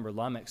if you remember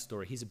Lamech's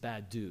story, he's a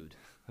bad dude,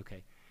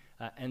 okay?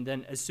 And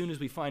then as soon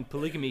as we find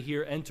polygamy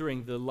here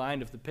entering the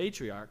line of the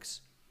patriarchs,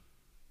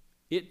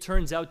 it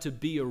turns out to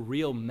be a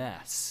real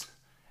mess.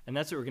 And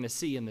that's what we're going to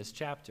see in this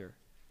chapter.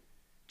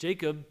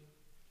 Jacob,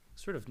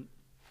 sort of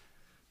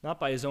not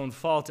by his own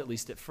fault, at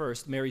least at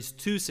first, marries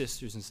two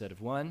sisters instead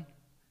of one,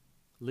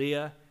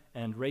 Leah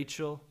and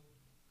Rachel.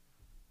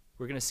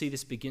 We're going to see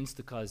this begins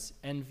to cause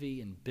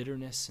envy and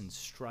bitterness and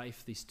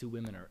strife. These two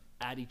women are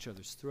at each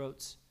other's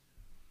throats.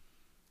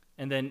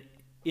 And then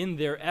in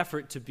their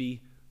effort to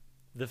be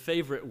the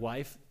favorite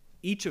wife,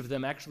 each of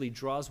them actually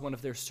draws one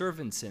of their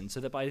servants in,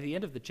 so that by the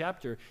end of the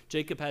chapter,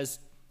 Jacob has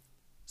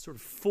sort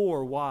of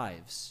 4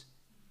 wives.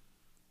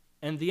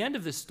 And the end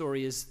of this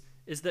story is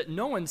that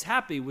no one's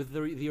happy with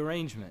the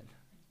arrangement,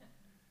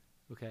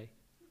 okay?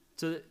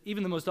 So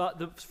even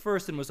the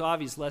first and most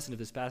obvious lesson of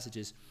this passage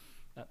is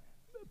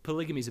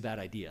polygamy is a bad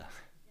idea.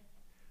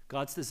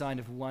 God's design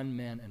of one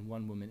man and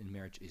one woman in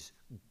marriage is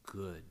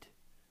good,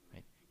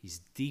 right? He's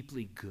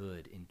deeply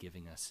good in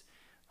giving us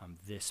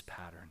this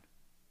pattern.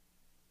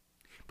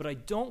 But I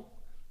don't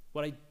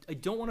want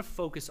to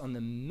focus on the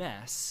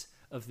mess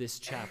of this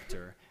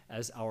chapter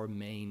as our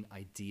main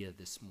idea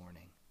this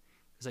morning.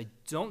 Because I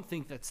don't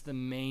think that's the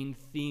main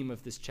theme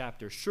of this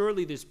chapter.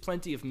 Surely there's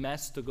plenty of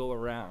mess to go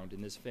around in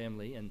this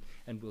family, and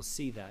we'll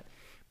see that.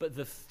 But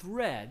the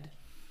thread,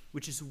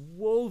 which is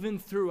woven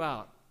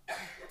throughout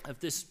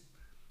of this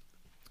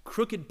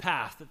crooked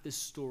path that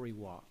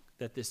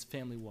this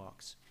family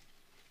walks,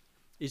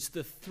 is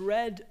the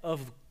thread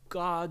of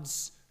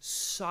God's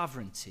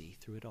sovereignty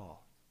through it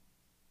all.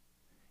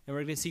 And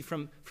we're going to see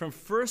from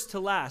first to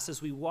last,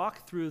 as we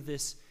walk through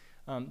these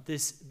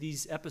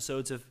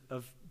episodes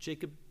of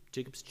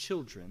Jacob's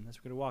children, as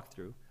we're going to walk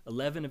through,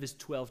 11 of his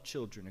 12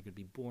 children are going to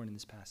be born in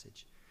this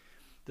passage.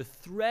 The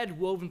thread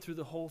woven through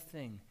the whole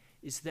thing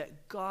is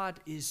that God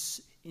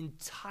is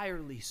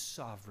entirely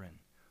sovereign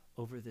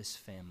over this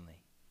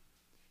family,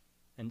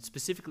 and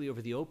specifically over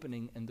the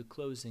opening and the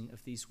closing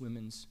of these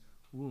women's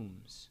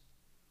wombs.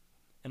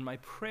 And my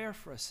prayer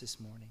for us this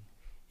morning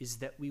is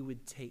that we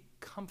would take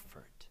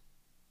comfort,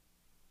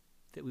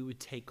 that we would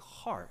take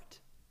heart,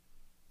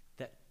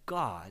 that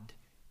God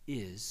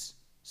is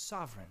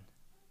sovereign.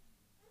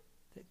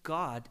 That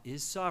God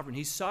is sovereign.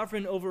 He's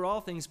sovereign over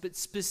all things, but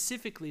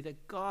specifically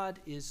that God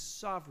is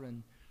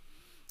sovereign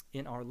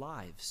in our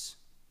lives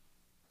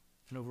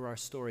and over our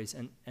stories.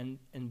 And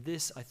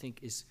this, I think,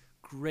 is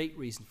great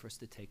reason for us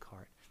to take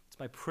heart. It's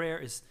my prayer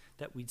is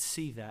that we'd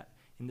see that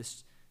in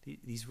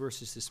these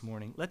verses this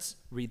morning. Let's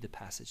read the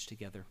passage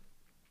together,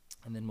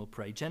 and then we'll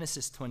pray.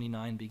 Genesis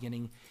 29,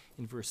 beginning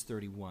in verse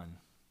 31.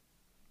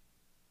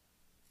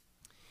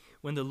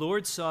 When the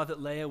Lord saw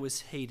that Leah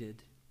was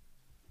hated,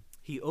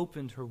 he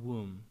opened her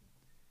womb,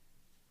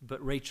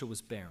 but Rachel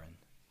was barren.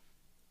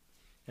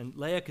 And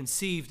Leah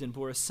conceived and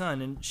bore a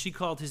son, and she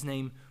called his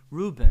name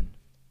Reuben,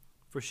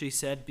 for she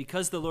said,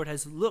 because the Lord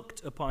has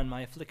looked upon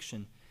my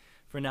affliction,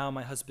 for now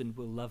my husband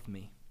will love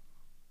me.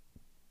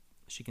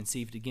 She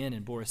conceived again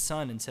and bore a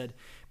son, and said,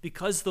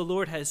 because the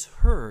Lord has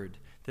heard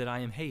that I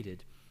am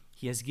hated,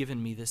 he has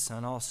given me this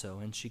son also.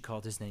 And she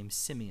called his name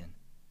Simeon.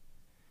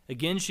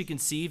 Again she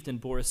conceived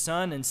and bore a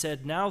son, and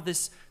said, now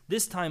this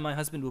time my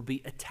husband will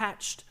be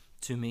attached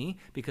to me,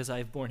 because I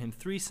have borne him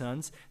 3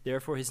 sons.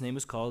 Therefore his name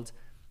was called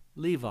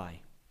Levi.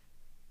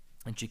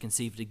 And she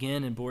conceived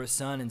again and bore a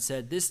son, and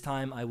said, this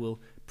time I will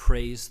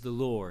praise the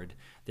Lord.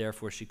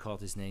 Therefore she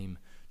called his name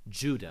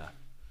Judah.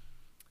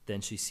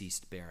 Then she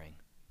ceased bearing.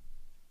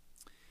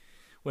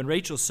 When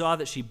Rachel saw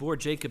that she bore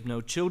Jacob no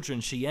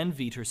children, she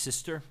envied her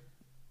sister.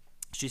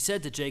 She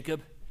said to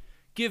Jacob,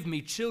 give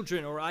me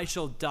children, or I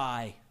shall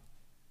die.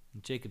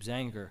 And Jacob's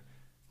anger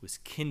was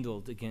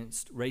kindled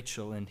against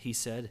Rachel, and he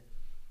said,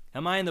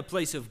 am I in the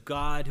place of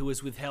God, who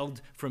has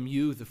withheld from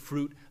you the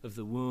fruit of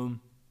the womb?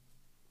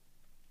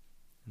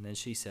 And then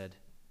she said,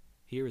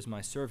 here is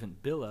my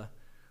servant Bilhah.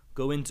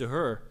 Go in to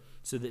her,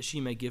 so that she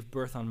may give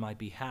birth on my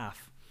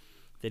behalf,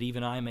 that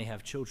even I may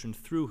have children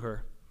through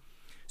her.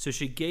 So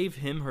she gave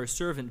him her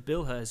servant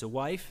Bilhah as a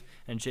wife,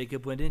 and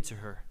Jacob went into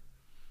her.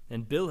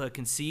 And Bilhah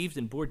conceived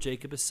and bore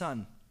Jacob a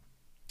son.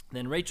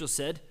 Then Rachel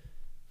said,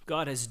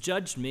 God has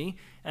judged me,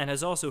 and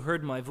has also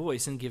heard my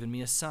voice, and given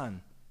me a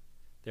son.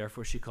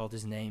 Therefore she called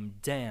his name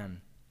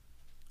Dan.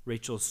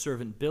 Rachel's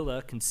servant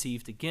Bilhah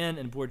conceived again,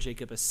 and bore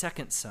Jacob a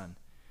second son.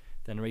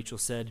 Then Rachel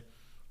said,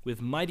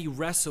 with mighty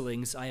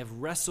wrestlings I have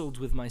wrestled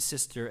with my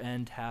sister,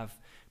 and have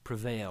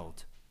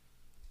prevailed.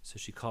 So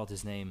she called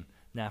his name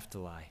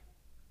Naphtali.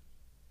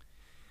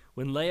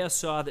 When Leah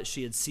saw that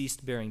she had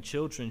ceased bearing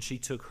children, she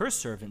took her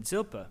servant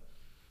Zilpah,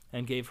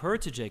 and gave her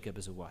to Jacob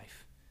as a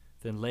wife.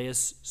 Then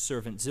Leah's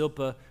servant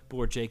Zilpah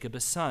bore Jacob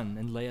a son,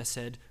 and Leah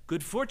said,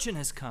 good fortune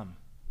has come.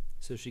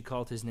 So she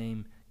called his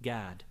name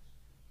Gad.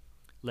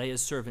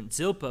 Leah's servant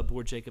Zilpah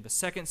bore Jacob a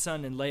second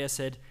son, and Leah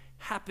said,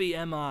 happy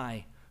am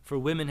I, for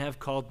women have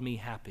called me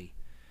happy.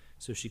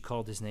 So she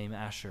called his name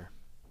Asher.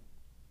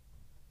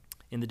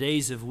 In the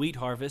days of wheat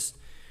harvest,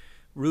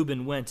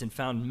 Reuben went and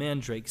found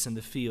mandrakes in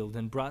the field,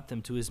 and brought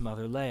them to his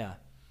mother Leah.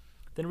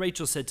 Then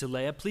Rachel said to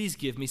Leah, please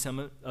give me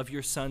some of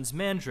your son's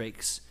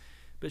mandrakes.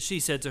 But she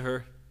said to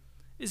her,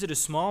 is it a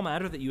small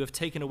matter that you have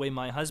taken away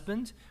my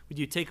husband? Would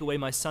you take away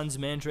my son's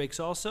mandrakes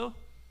also?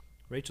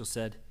 Rachel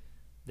said,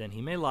 then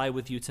he may lie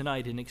with you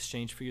tonight in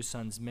exchange for your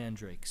son's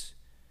mandrakes.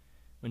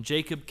 When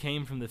Jacob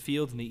came from the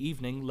field in the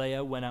evening,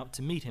 Leah went out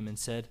to meet him and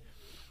said,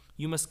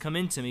 you must come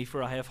in to me,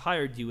 for I have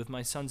hired you with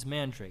my son's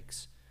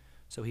mandrakes.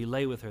 So he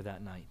lay with her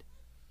that night.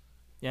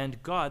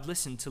 And God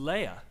listened to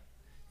Leah,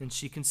 and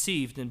she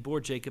conceived and bore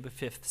Jacob a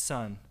 5th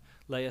son.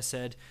 Leah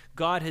said,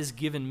 God has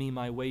given me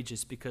my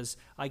wages, because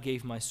I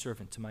gave my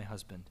servant to my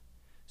husband.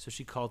 So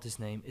she called his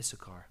name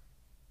Issachar.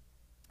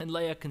 And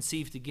Leah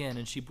conceived again,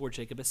 and she bore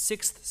Jacob a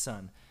 6th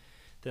son.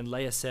 Then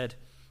Leah said,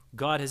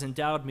 God has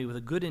endowed me with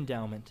a good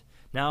endowment.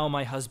 Now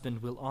my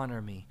husband will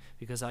honor me,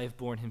 because I have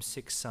borne him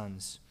 6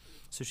 sons.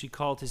 So she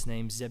called his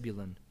name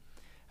Zebulun.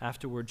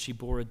 Afterward she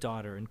bore a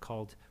daughter, and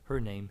called her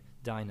name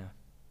Dinah.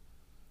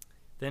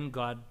 Then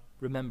God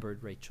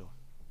remembered Rachel,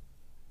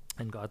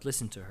 and God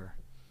listened to her,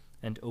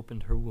 and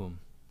opened her womb.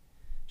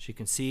 She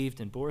conceived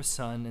and bore a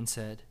son, and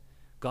said,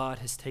 God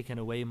has taken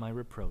away my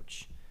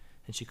reproach.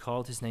 And she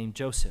called his name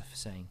Joseph,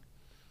 saying,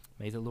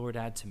 may the Lord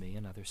add to me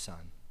another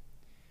son.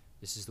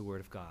 This is the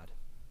word of God.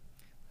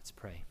 Let's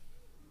pray.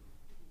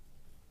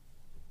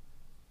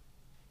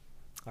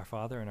 Our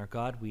Father and our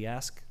God,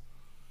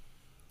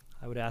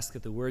 I would ask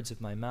that the words of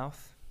my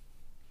mouth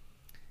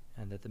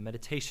and that the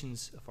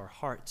meditations of our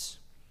hearts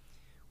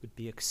would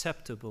be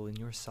acceptable in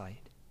your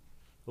sight,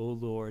 O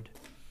Lord,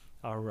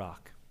 our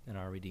rock and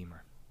our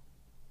Redeemer.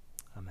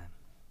 Amen.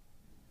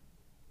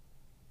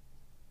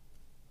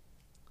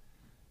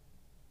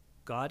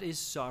 God is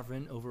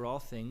sovereign over all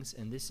things,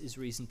 and this is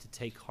reason to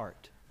take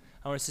heart.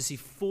 I want us to see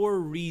 4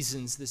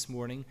 reasons this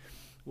morning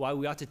why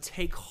we ought to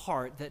take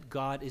heart that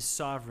God is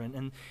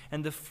sovereign.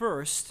 And the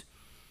first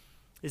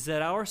is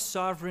that our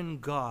sovereign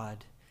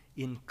God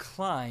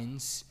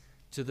inclines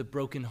to the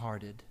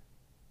brokenhearted.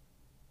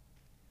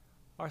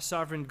 Our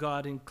sovereign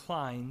God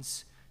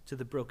inclines to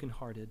the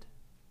brokenhearted.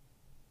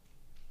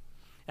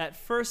 At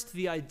first,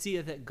 the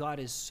idea that God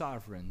is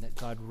sovereign, that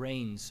God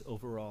reigns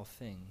over all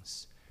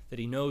things, that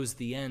he knows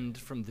the end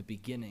from the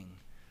beginning,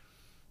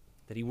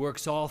 that he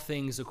works all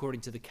things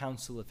according to the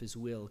counsel of his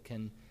will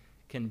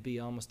can be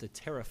almost a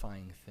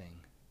terrifying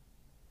thing.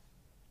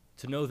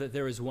 To know that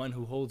there is one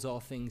who holds all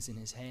things in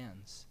his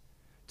hands,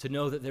 to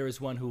know that there is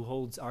one who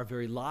holds our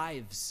very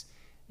lives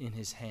in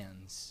his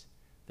hands,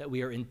 that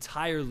we are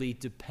entirely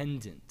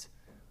dependent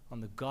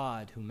on the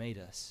God who made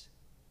us.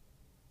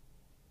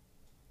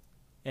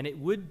 And it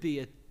would be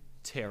a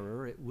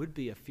terror, it would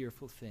be a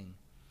fearful thing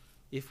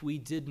if we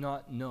did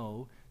not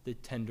know the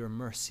tender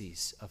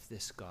mercies of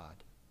this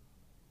God.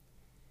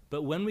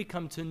 But when we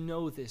come to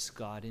know this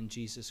God in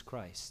Jesus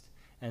Christ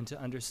and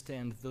to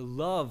understand the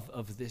love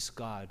of this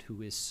God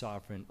who is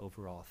sovereign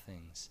over all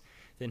things,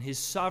 then his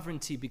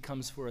sovereignty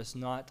becomes for us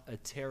not a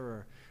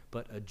terror,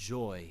 but a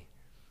joy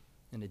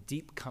and a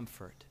deep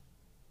comfort.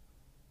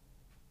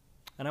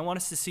 And I want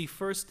us to see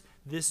first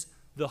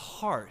the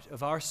heart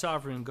of our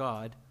sovereign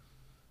God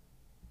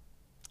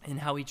and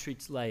how he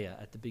treats Leah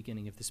at the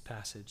beginning of this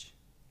passage.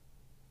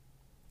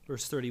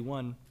 Verse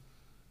 31,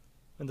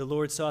 when the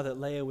Lord saw that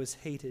Leah was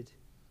hated,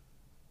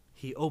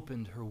 he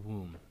opened her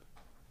womb,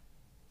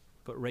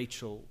 but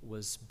Rachel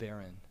was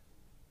barren.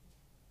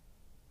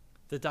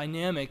 The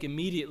dynamic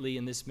immediately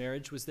in this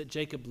marriage was that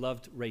Jacob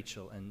loved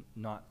Rachel and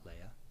not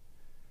Leah.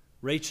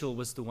 Rachel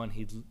was the one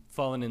he'd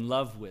fallen in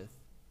love with.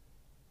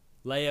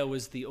 Leah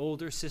was the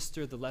older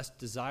sister, the less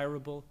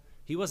desirable.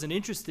 He wasn't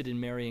interested in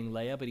marrying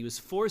Leah, but he was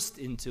forced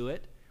into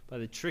it by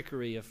the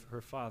trickery of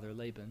her father,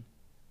 Laban.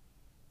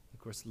 Of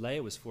course,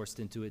 Leah was forced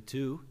into it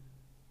too.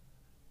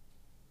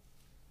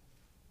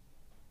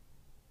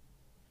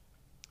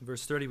 In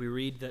verse 30, we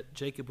read that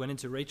Jacob went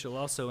into Rachel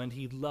also, and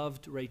he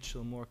loved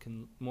Rachel more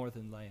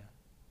than Leah.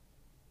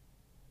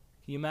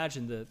 Can you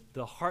imagine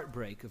the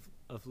heartbreak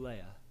of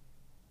Leah?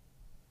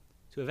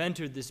 To have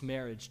entered this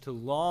marriage, to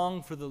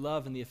long for the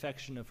love and the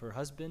affection of her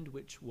husband,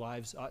 which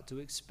wives ought to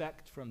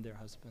expect from their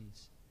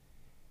husbands,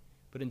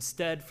 but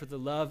instead for the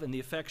love and the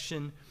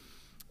affection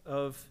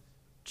of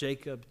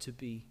Jacob to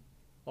be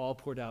all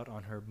poured out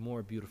on her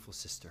more beautiful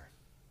sister.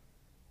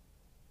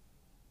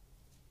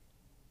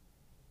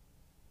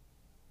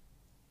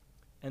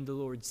 And the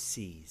Lord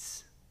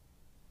sees.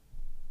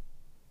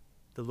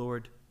 The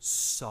Lord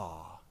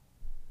saw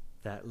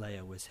that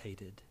Leah was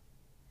hated,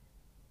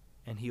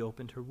 and he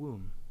opened her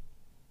womb.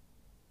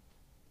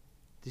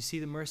 Do you see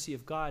the mercy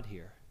of God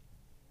here?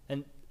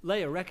 And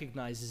Leah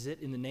recognizes it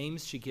in the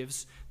names she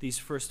gives these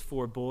first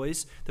four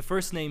boys. The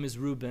first name is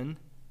Reuben.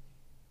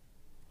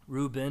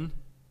 Reuben,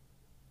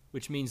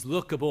 which means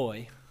look a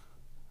boy.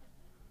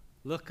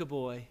 Look a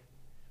boy.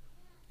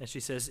 And she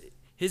says,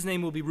 his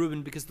name will be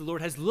Reuben because the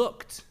Lord has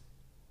looked.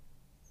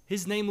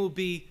 His name will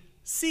be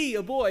see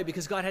a boy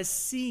because God has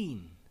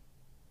seen.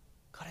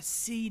 God has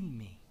seen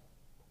me.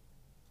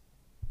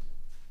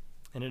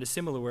 And in a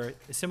similar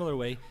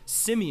way,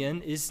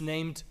 Simeon is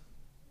named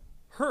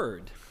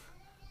heard,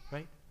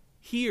 right?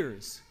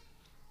 Hears.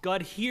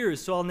 God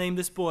hears, so I'll name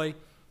this boy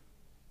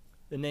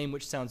the name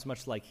which sounds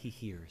much like he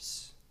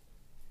hears.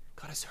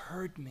 God has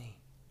heard me.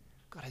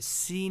 God has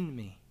seen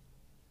me.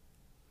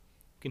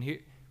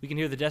 We can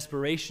hear the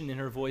desperation in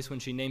her voice when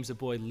she names a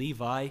boy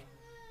Levi,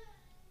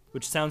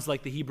 which sounds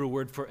like the Hebrew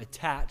word for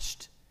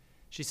attached.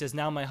 She says,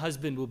 now my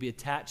husband will be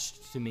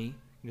attached to me.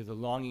 You know, the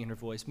longing in her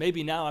voice.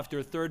 Maybe now after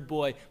a third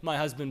boy, my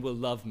husband will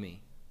love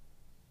me.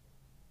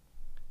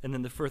 And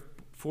then the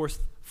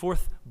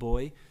fourth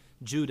boy,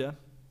 Judah.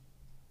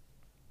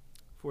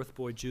 Fourth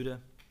boy, Judah,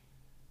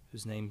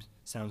 whose name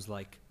sounds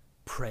like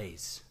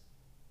praise.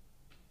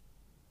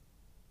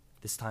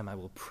 This time I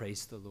will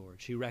praise the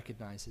Lord. She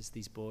recognizes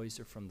these boys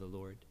are from the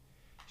Lord.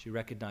 She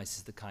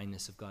recognizes the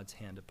kindness of God's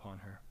hand upon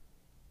her.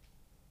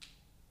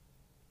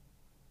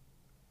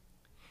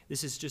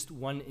 This is just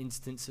one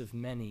instance of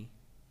many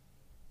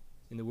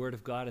in the Word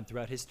of God and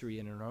throughout history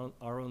and in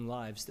our own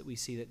lives that we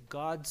see that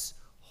God's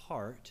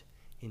heart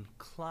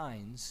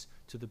inclines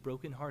to the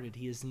brokenhearted.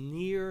 He is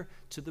near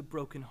to the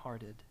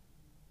brokenhearted.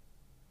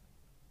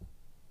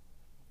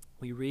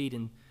 We read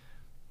in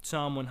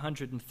Psalm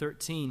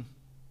 113,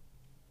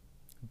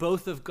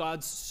 both of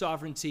God's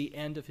sovereignty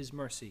and of his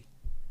mercy.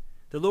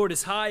 The Lord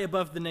is high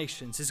above the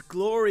nations, his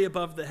glory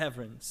above the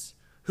heavens.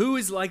 Who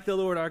is like the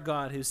Lord our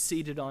God, who's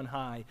seated on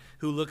high,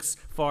 who looks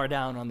far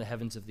down on the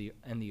heavens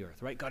and the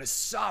earth, right? God is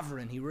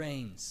sovereign. He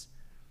reigns.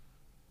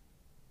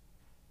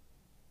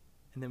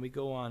 And then we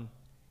go on.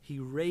 He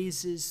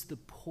raises the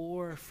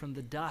poor from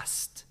the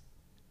dust.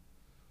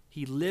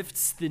 He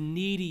lifts the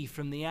needy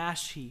from the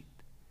ash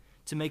heap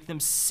to make them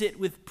sit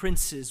with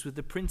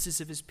the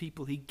princes of his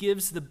people. He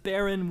gives the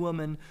barren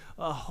woman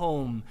a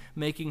home,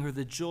 making her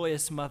the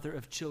joyous mother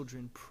of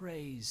children.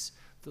 Praise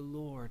the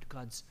Lord.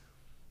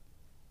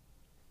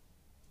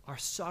 Our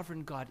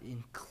sovereign God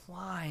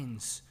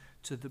inclines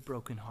to the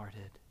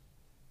brokenhearted.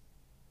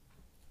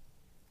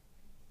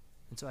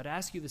 And so I'd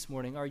ask you this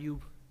morning,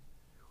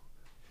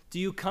 do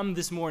you come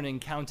this morning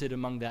counted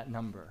among that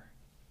number?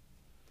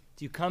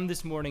 Do you come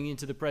this morning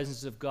into the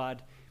presence of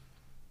God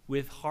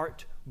with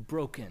heart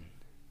broken?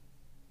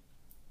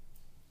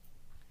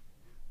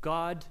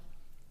 God,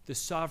 the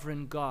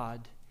sovereign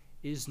God,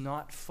 is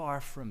not far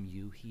from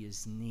you. He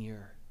is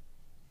near.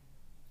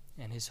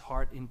 And his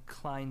heart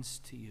inclines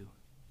to you.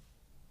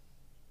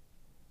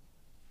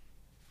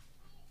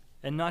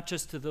 And not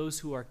just to those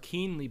who are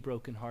keenly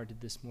brokenhearted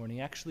this morning,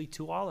 actually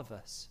to all of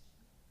us.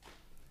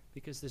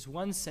 Because there's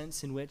one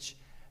sense in which,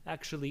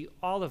 actually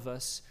all of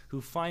us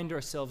who find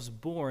ourselves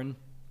born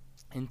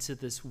into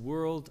this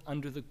world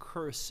under the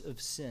curse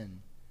of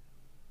sin,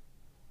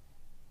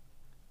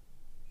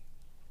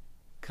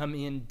 come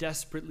in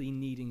desperately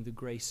needing the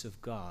grace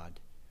of God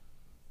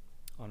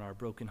on our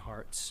broken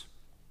hearts.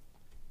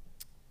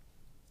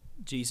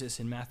 Jesus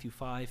in Matthew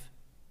 5,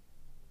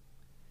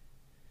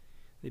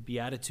 the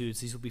Beatitudes,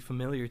 these will be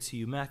familiar to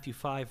you. Matthew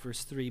 5,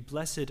 verse 3,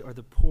 "Blessed are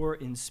the poor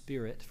in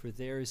spirit, for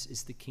theirs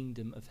is the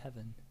kingdom of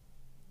heaven.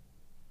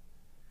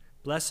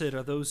 Blessed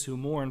are those who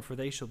mourn, for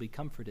they shall be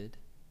comforted.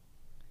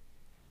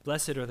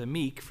 Blessed are the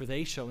meek, for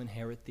they shall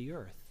inherit the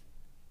earth."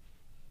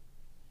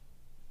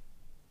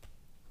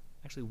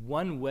 Actually,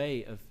 one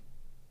way of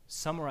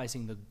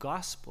summarizing the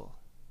gospel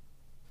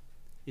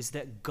is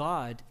that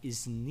God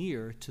is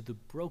near to the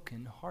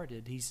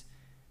brokenhearted. He's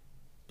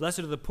blessed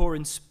are the poor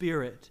in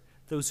spirit,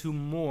 those who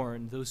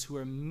mourn, those who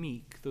are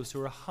meek, those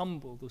who are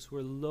humble, those who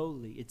are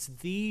lowly. It's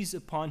these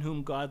upon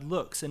whom God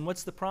looks. And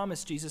what's the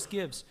promise Jesus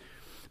gives?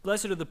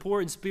 Blessed are the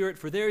poor in spirit,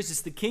 for theirs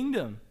is the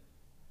kingdom.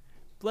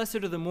 Blessed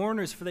are the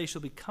mourners, for they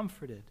shall be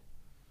comforted.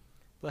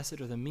 Blessed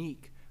are the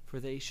meek,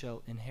 for they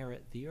shall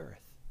inherit the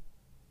earth.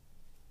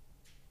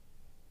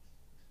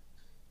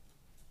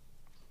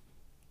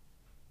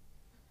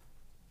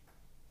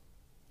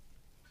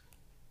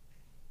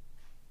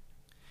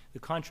 The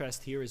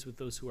contrast here is with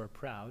those who are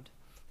proud,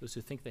 those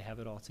who think they have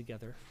it all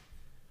together,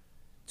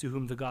 to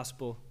whom the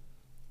gospel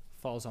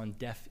falls on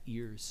deaf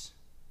ears.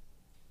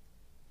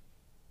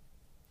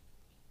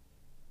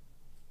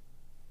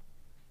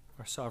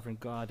 Our sovereign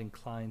God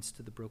inclines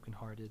to the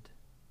brokenhearted.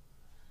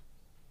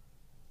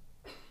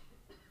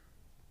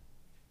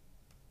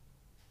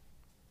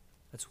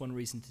 That's one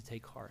reason to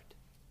take heart.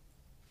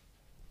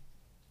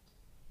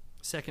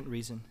 Second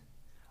reason,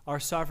 our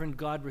sovereign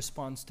God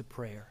responds to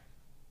prayer.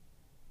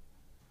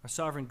 Our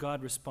sovereign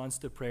God responds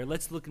to prayer.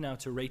 Let's look now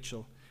to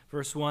Rachel,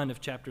 verse 1 of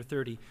chapter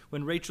 30.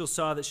 When Rachel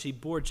saw that she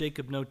bore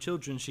Jacob no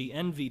children, she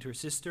envied her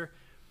sister.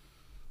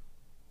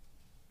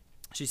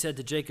 She said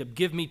to Jacob,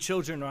 "Give me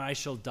children or I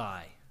shall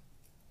die."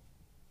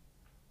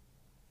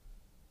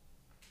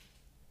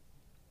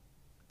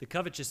 The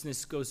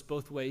covetousness goes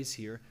both ways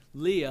here.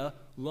 Leah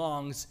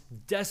longs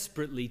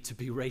desperately to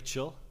be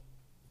Rachel.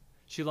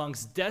 She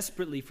longs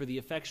desperately for the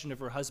affection of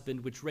her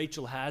husband, which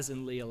Rachel has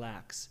and Leah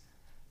lacks.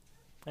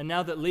 And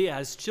now that Leah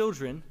has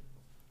children,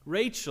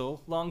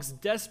 Rachel longs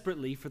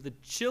desperately for the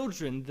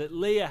children that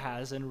Leah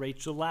has and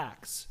Rachel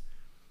lacks.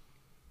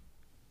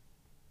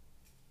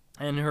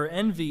 And her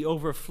envy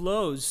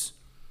overflows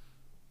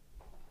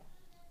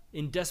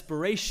in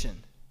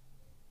desperation.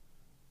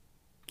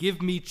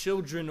 "Give me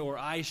children or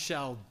I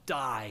shall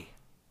die.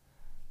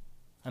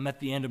 I'm at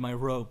the end of my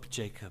rope,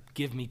 Jacob.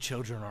 Give me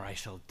children or I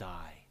shall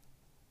die."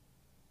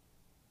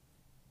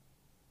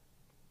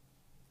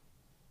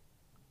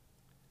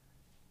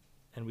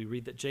 And we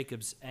read that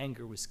Jacob's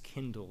anger was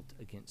kindled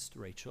against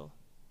Rachel.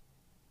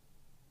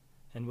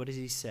 And what does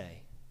he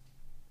say?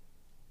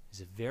 It's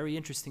a very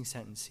interesting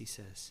sentence. He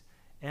says,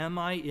 "Am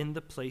I in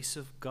the place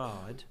of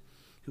God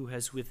who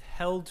has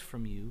withheld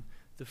from you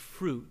the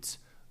fruit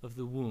of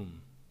the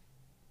womb?"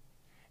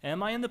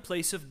 Am I in the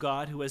place of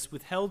God who has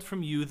withheld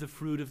from you the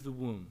fruit of the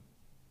womb?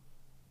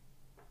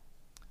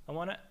 I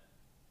want to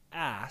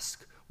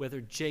ask whether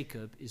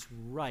Jacob is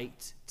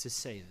right to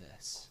say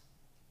this.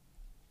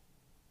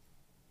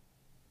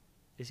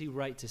 Is he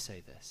right to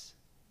say this?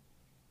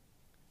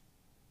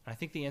 I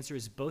think the answer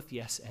is both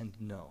yes and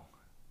no.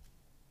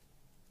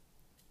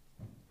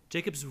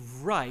 Jacob's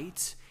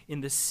right in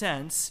the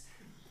sense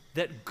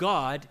that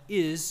God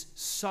is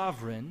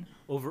sovereign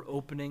over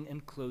opening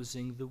and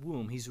closing the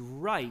womb. He's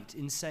right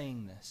in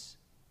saying this.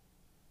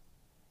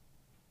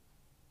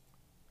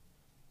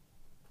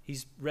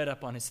 He's read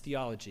up on his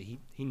theology.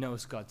 He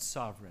knows God's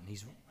sovereign.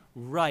 He's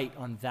right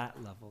on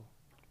that level.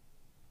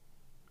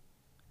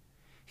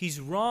 He's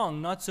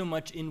wrong not so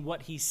much in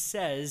what he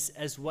says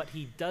as what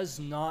he does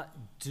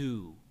not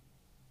do.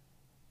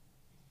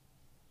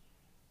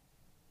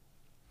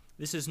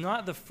 This is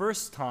not the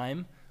first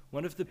time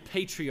one of the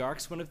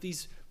patriarchs, one of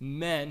these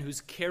men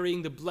who's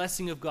carrying the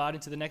blessing of God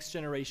into the next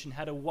generation,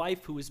 had a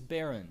wife who was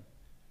barren.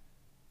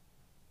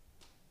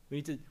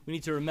 We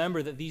need to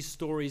remember that these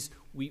stories,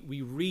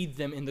 we read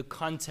them in the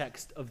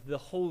context of the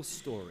whole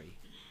story.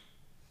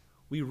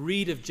 We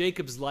read of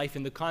Jacob's life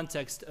in the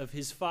context of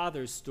his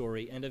father's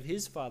story and of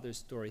his father's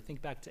story.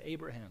 Think back to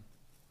Abraham.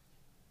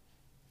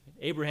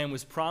 Abraham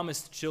was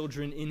promised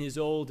children in his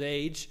old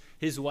age.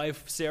 His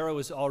wife Sarah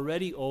was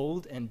already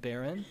old and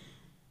barren.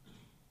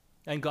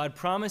 And God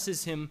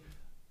promises him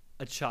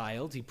a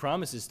child. He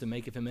promises to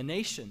make of him a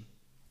nation.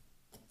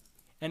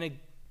 And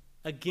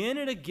again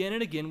and again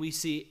and again we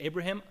see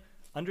Abraham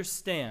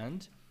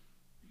understand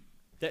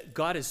that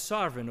God is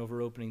sovereign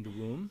over opening the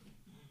womb.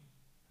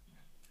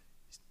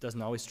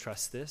 Doesn't always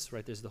trust this,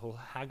 right? There's the whole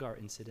Hagar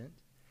incident.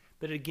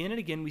 But again and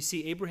again, we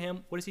see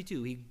Abraham, what does he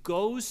do? He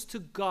goes to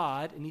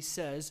God and he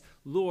says,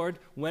 "Lord,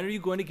 when are you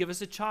going to give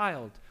us a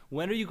child?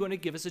 When are you going to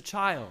give us a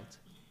child?"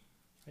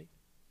 Right?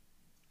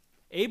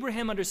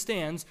 Abraham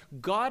understands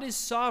God is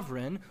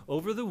sovereign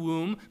over the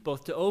womb,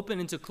 both to open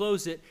and to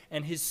close it,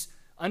 and his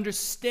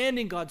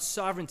understanding God's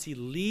sovereignty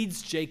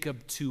leads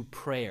Jacob to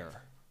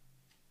prayer.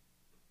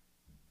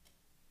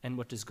 And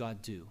what does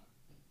God do?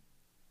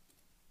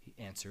 He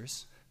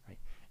answers, right,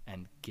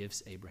 and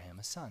gives Abraham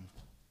a son.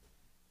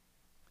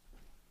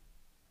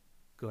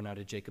 Go now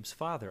to Jacob's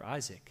father,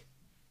 Isaac.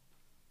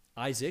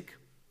 Isaac,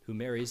 who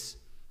marries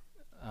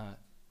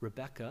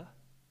Rebekah,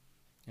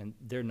 and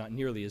they're not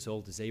nearly as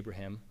old as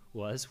Abraham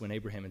was when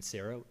Abraham and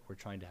Sarah were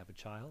trying to have a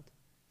child.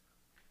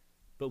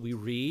 But we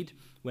read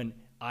when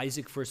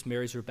Isaac first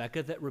marries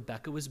Rebekah that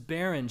Rebekah was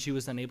barren. She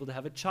was unable to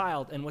have a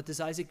child. And what does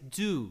Isaac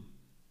do?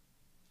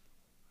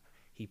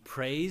 He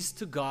prays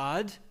to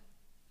God.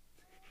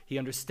 He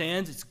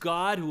understands it's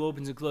God who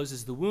opens and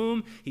closes the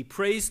womb. He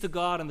prays to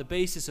God on the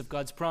basis of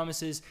God's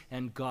promises,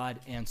 and God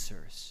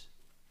answers.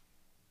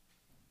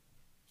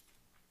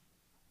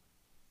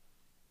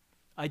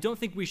 I don't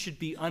think we should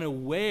be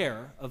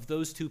unaware of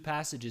those two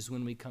passages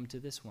when we come to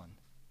this one.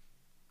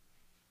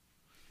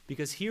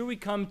 Because here we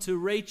come to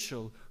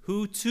Rachel,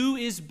 who too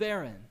is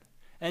barren,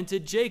 and to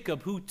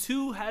Jacob, who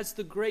too has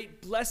the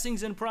great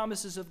blessings and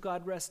promises of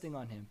God resting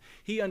on him.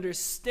 He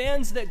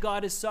understands that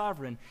God is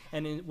sovereign,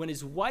 and when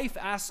his wife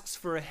asks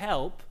for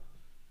help,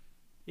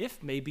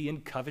 if maybe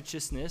in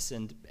covetousness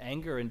and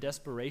anger and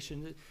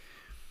desperation,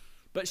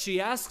 but she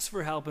asks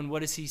for help, and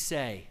what does he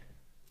say?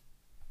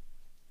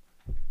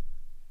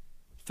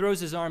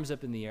 Throws his arms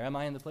up in the air. Am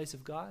I in the place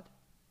of God?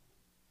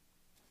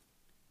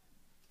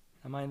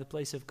 Am I in the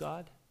place of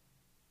God?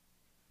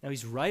 Now,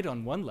 he's right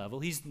on one level.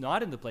 He's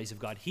not in the place of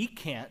God. He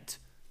can't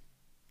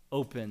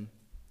open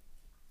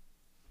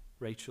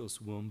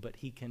Rachel's womb, but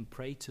he can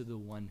pray to the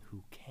one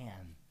who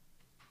can.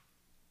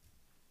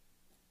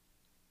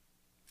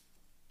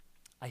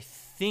 I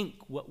think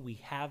what we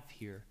have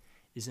here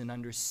is an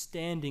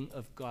understanding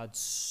of God's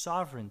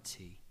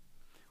sovereignty,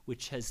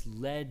 which has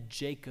led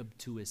Jacob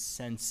to a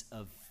sense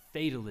of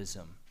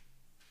fatalism.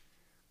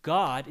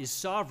 God is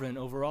sovereign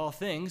over all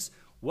things.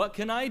 What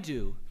can I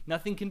do?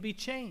 Nothing can be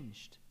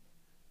changed.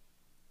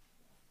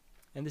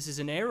 And this is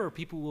an error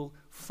people will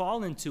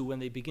fall into when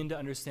they begin to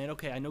understand,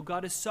 okay, I know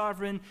God is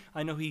sovereign.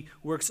 I know he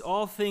works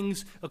all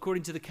things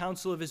according to the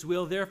counsel of his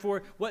will.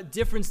 Therefore, what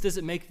difference does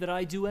it make that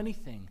I do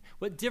anything?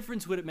 What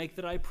difference would it make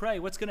that I pray?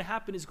 What's going to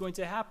happen is going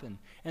to happen.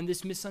 And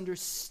this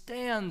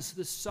misunderstands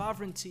the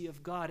sovereignty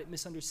of God. It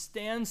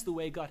misunderstands the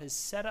way God has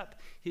set up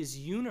his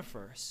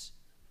universe.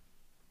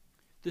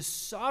 The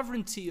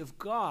sovereignty of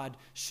God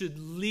should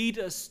lead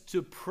us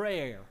to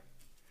prayer.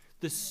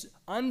 This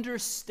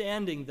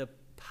understanding the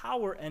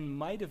power and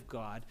might of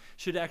God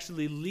should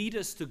actually lead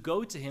us to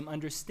go to him,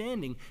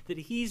 understanding that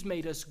he's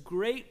made us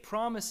great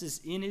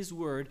promises in his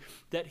word,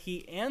 that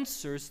he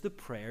answers the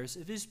prayers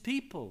of his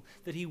people,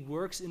 that he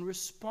works in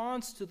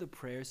response to the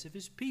prayers of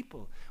his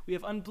people. We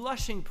have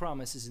unblushing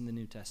promises in the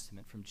New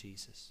Testament from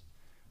Jesus,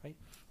 right?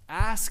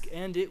 Ask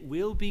and it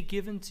will be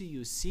given to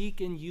you.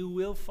 Seek and you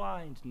will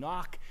find.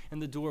 Knock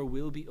and the door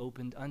will be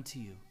opened unto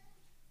you.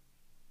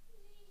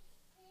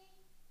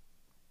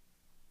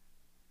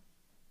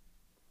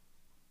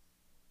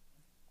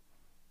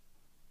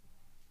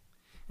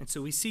 And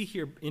so we see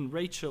here in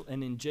Rachel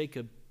and in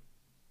Jacob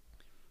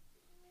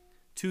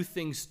two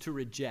things to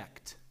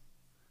reject.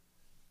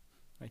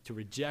 Right? To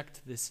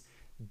reject this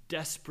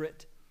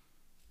desperate,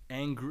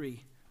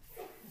 angry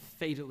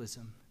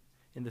fatalism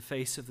in the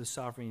face of the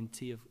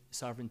sovereignty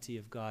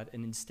of God,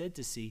 and instead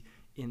to see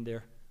in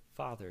their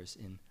fathers,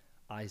 in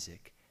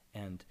Isaac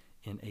and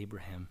in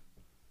Abraham,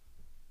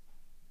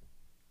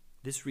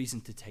 this reason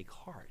to take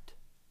heart.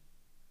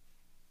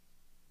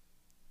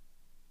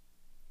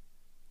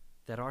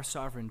 That our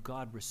sovereign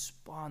God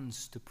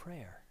responds to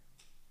prayer.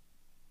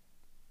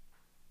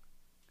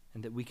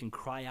 And that we can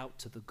cry out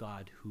to the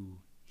God who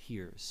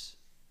hears,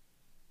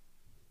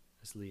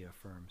 as Leah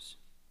affirms.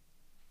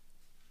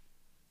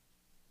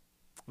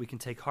 We can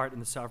take heart in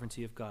the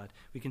sovereignty of God.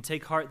 We can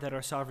take heart that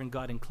our sovereign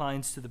God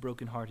inclines to the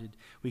brokenhearted.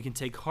 We can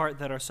take heart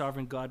that our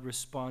sovereign God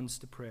responds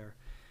to prayer.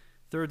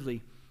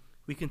 Thirdly,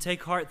 we can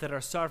take heart that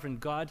our sovereign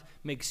God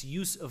makes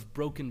use of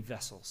broken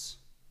vessels.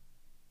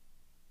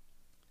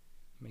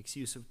 Makes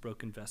use of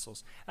broken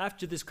vessels.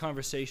 After this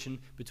conversation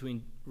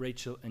between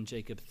Rachel and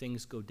Jacob,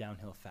 things go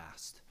downhill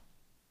fast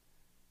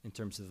in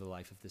terms of the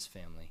life of this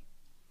family.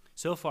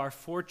 So far,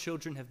 4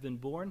 children have been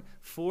born,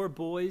 4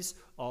 boys,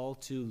 all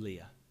to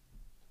Leah.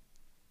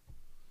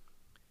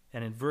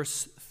 And in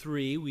verse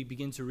 3, we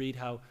begin to read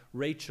how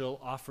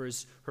Rachel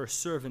offers her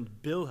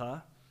servant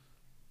Bilhah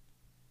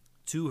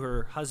to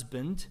her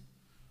husband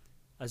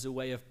as a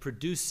way of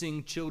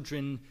producing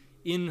children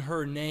in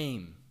her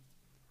name.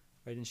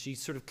 Right, and she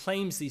sort of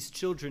claims these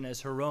children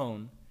as her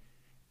own.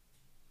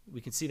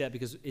 We can see that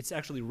because it's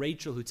actually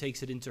Rachel who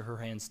takes it into her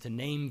hands to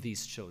name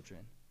these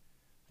children.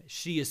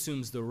 She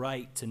assumes the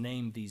right to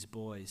name these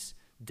boys,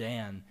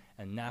 Dan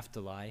and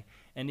Naphtali.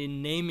 And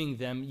in naming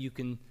them, you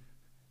can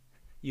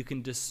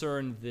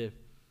discern the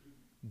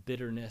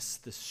bitterness,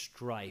 the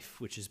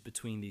strife which is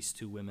between these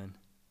two women.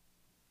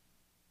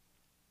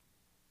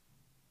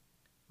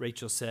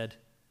 Rachel said,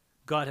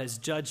 God has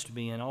judged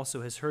me and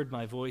also has heard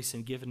my voice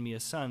and given me a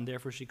son.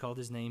 Therefore she called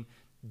his name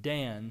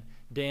Dan.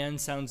 Dan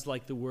sounds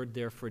like the word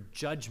there for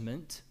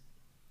judgment.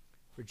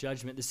 For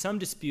judgment. There's some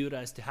dispute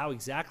as to how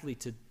exactly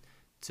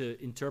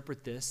to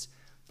interpret this,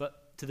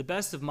 but to the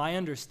best of my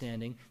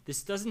understanding,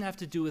 this doesn't have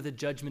to do with a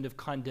judgment of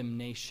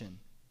condemnation.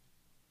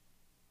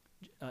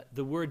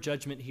 The word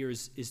judgment here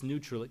is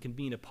neutral. It can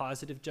mean a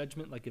positive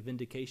judgment, like a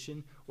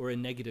vindication, or a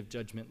negative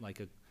judgment,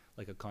 like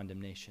a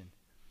condemnation.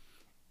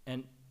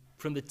 And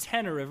from the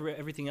tenor of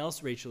everything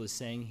else Rachel is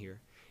saying here,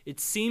 it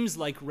seems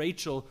like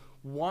Rachel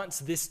wants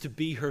this to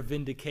be her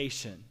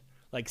vindication.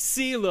 Like,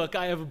 see, look,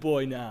 I have a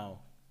boy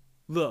now.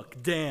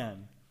 Look,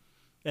 Dan.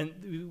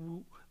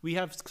 And we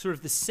have sort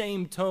of the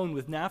same tone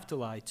with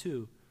Naphtali,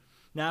 too.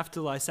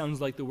 Naphtali sounds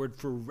like the word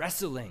for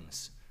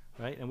wrestlings,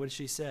 right? And what does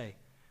she say?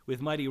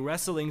 With mighty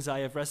wrestlings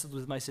I have wrestled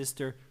with my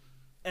sister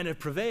and have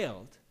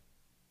prevailed.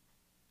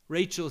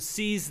 Rachel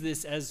sees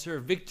this as her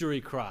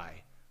victory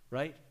cry,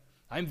 right?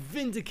 I'm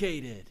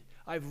vindicated.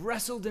 I've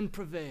wrestled and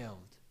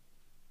prevailed.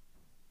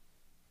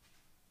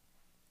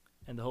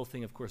 And the whole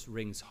thing, of course,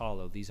 rings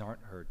hollow. These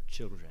aren't her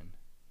children.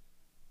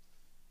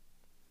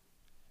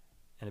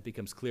 And it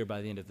becomes clear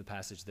by the end of the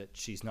passage that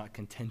she's not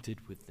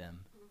contented with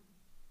them.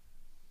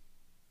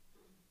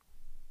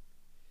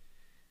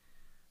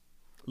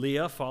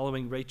 Leah,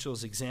 following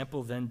Rachel's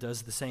example, then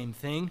does the same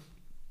thing,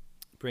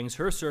 brings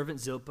her servant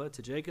Zilpah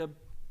to Jacob,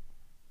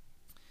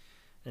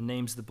 and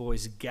names the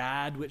boys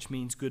Gad, which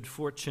means good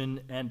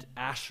fortune, and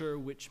Asher,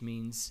 which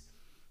means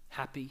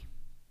happy.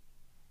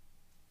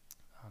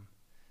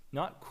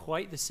 Not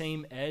quite the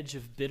same edge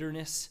of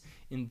bitterness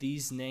in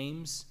these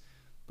names,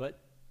 but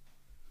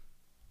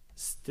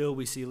still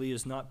we see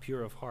Leah's not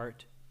pure of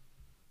heart.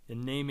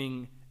 In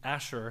naming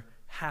Asher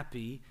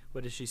happy,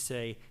 what does she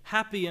say?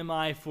 Happy am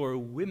I, for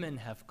women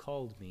have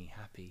called me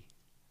happy.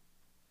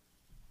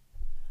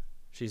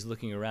 She's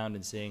looking around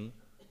and saying,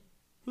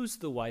 who's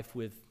the wife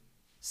with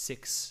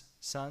 6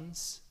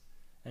 sons?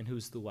 And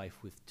who's the wife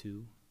with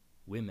 2?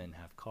 Women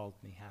have called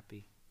me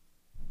happy.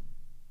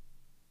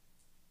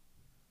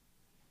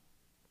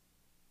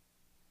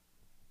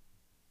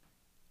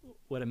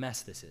 What a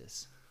mess this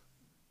is.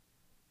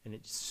 And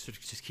it sort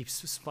of just keeps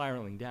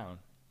spiraling down.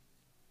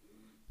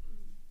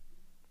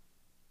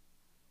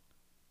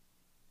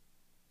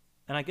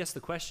 And I guess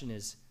the question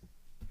is,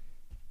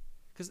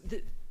 because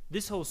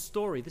this whole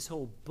story, this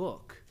whole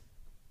book,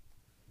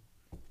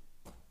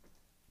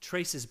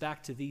 traces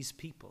back to these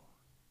people.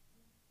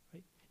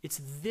 Right?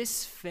 It's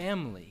this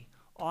family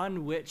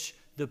on which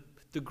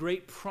the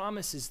great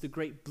promises, the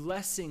great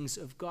blessings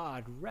of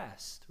God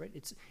rest. Right?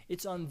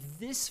 It's on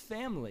this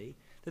family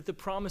that the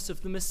promise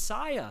of the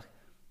Messiah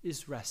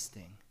is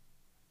resting.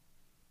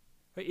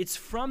 Right? It's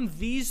from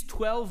these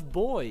 12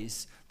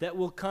 boys that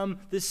will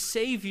come the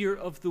Savior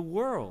of the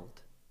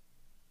world.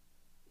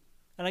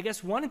 And I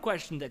guess one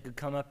question that could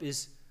come up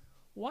is,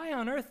 why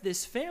on earth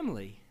this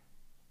family?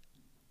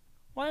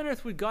 Why on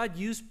earth would God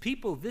use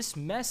people this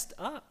messed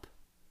up?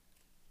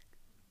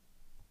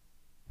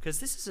 Because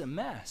this is a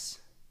mess.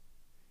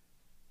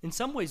 In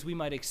some ways, we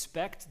might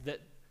expect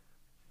that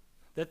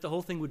the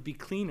whole thing would be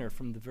cleaner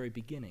from the very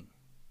beginning.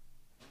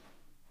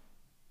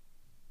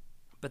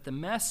 But the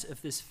mess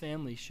of this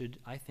family should,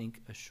 I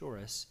think, assure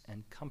us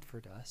and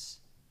comfort us.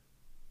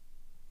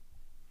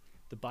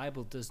 The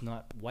Bible does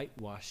not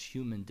whitewash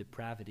human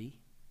depravity.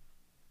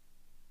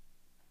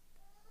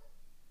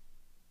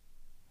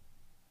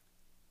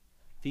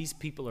 These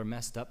people are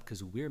messed up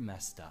because we're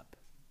messed up,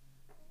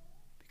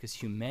 because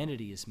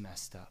humanity is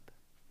messed up.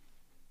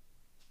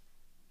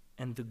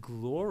 And the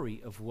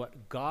glory of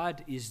what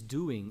God is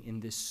doing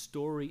in this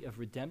story of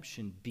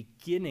redemption,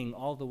 beginning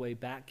all the way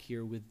back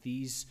here with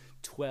these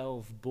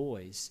 12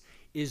 boys,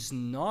 is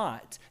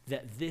not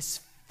that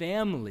this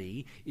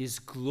family is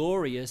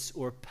glorious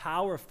or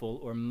powerful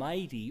or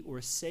mighty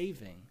or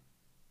saving.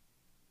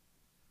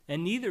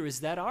 And neither is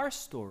that our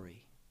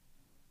story.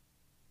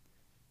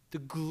 The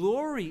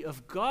glory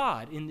of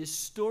God in this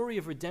story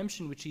of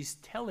redemption which he's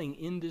telling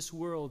in this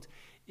world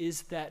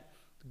is that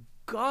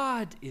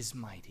God is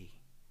mighty,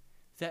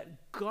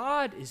 that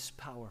God is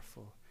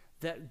powerful,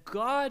 that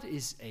God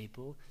is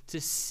able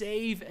to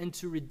save and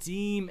to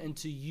redeem and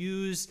to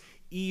use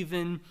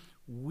even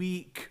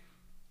weak,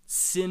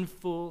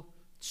 sinful,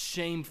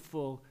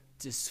 shameful,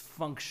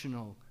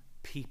 dysfunctional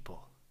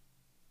people.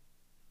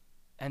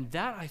 And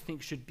that, I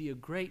think, should be a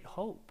great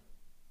hope.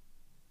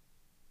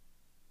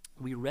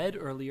 We read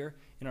earlier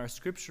in our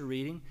scripture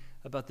reading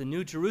about the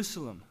New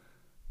Jerusalem.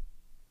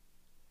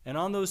 And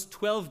on those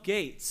 12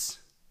 gates,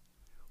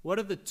 what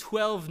are the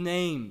 12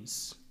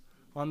 names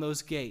on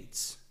those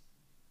gates?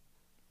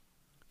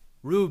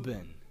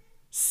 Reuben,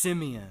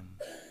 Simeon,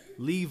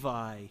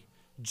 Levi,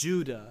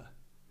 Judah,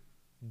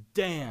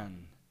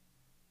 Dan,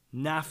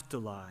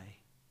 Naphtali,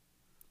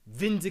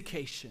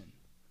 vindication,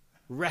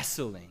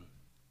 wrestling,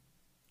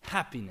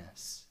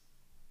 happiness.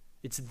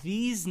 It's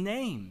these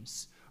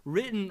names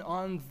written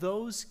on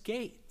those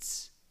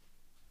gates.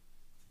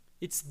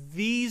 It's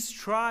these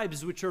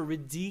tribes which are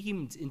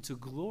redeemed into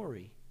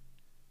glory.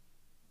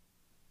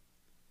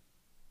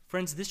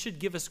 Friends, this should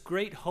give us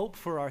great hope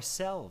for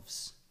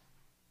ourselves.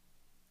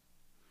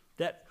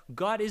 That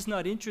God is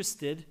not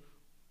interested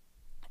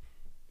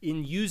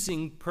in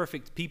using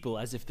perfect people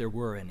as if there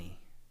were any.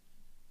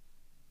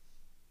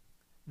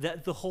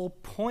 That the whole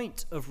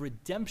point of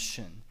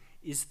redemption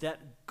is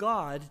that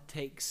God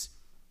takes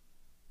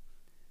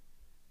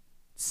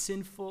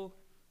sinful,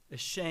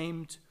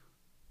 ashamed,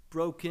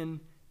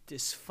 broken,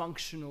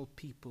 dysfunctional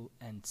people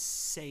and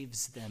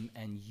saves them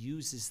and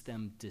uses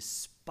them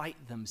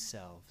despite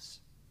themselves.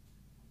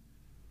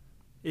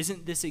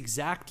 Isn't this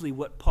exactly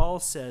what Paul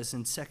says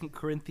in 2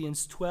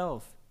 Corinthians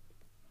 12?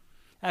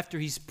 After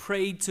he's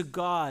prayed to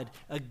God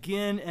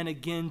again and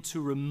again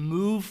to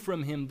remove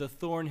from him the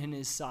thorn in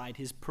his side,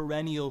 his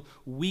perennial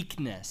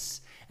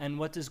weakness. And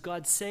what does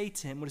God say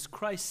to him? What does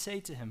Christ say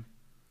to him?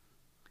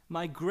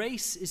 My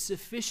grace is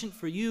sufficient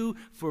for you,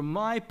 for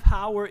my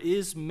power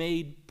is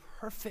made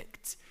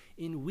perfect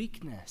in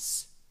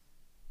weakness.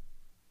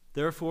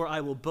 Therefore, I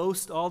will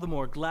boast all the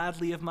more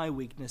gladly of my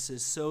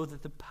weaknesses, so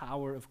that the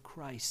power of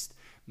Christ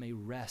may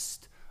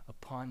rest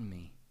upon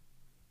me.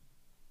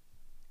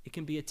 It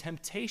can be a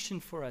temptation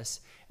for us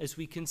as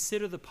we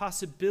consider the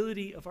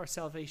possibility of our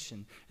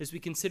salvation, as we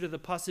consider the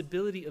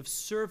possibility of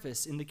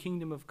service in the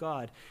kingdom of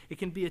God. It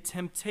can be a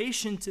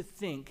temptation to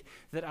think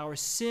that our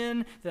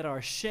sin, that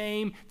our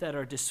shame, that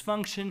our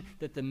dysfunction,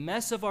 that the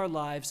mess of our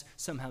lives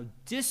somehow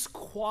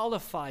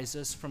disqualifies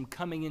us from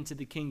coming into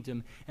the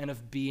kingdom and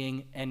of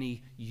being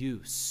any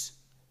use.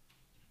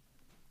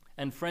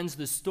 And friends,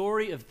 the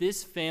story of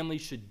this family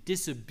should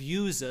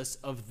disabuse us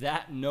of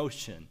that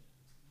notion.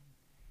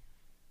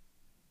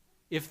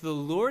 If the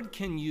Lord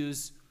can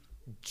use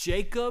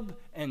Jacob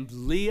and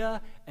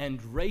Leah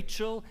and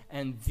Rachel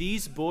and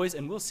these boys,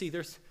 and we'll see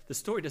the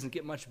story doesn't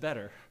get much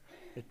better.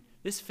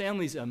 This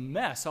family's a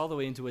mess all the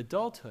way into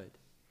adulthood.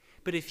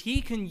 But if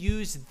he can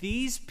use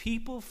these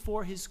people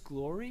for his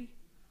glory,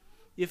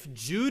 if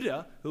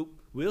Judah, who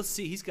we'll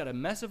see he's got a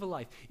mess of a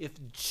life, if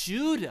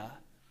Judah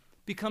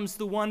becomes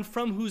the one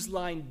from whose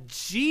line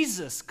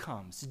Jesus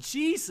comes,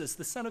 Jesus,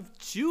 the son of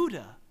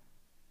Judah,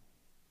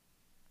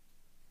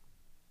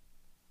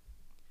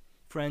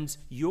 friends,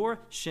 your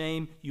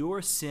shame,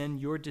 your sin,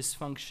 your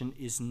dysfunction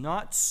is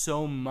not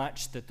so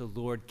much that the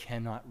Lord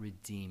cannot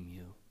redeem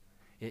you.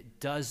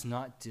 It does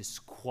not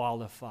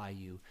disqualify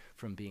you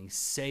from being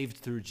saved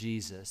through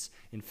Jesus.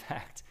 In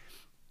fact,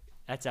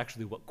 that's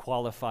actually what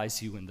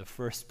qualifies you in the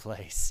first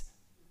place.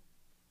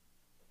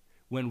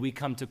 When we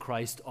come to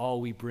Christ,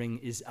 all we bring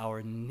is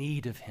our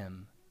need of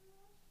him.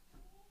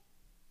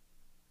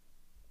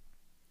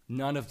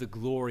 None of the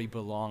glory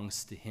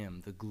belongs to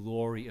him. The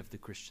glory of the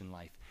Christian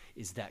life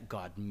is that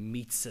God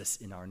meets us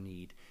in our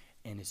need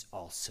and is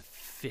all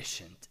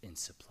sufficient in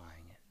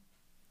supplying it.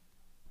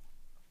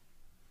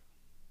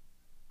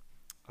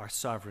 Our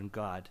sovereign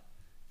God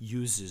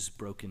uses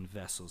broken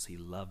vessels. He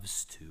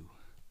loves to.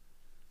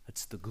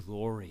 That's the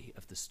glory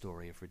of the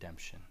story of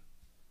redemption.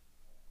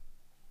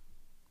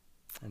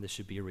 And this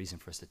should be a reason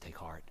for us to take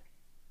heart.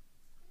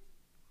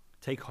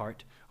 Take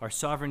heart. Our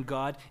sovereign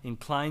God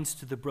inclines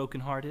to the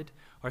brokenhearted.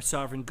 Our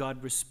sovereign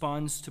God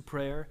responds to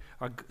prayer.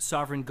 Our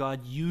sovereign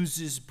God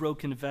uses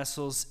broken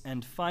vessels.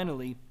 And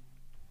finally,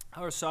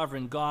 our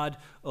sovereign God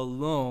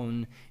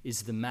alone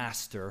is the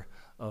master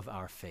of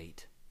our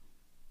fate.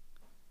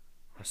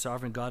 Our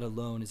sovereign God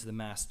alone is the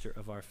master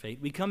of our fate.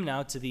 We come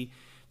now to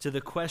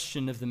the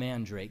question of the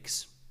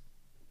mandrakes.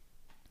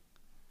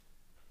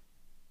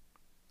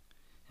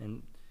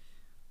 And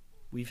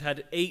we've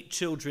had 8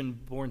 children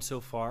born so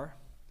far.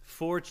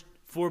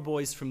 4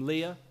 boys from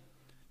Leah,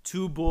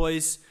 2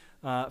 boys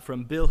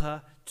from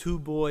Bilhah, 2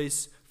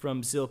 boys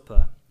from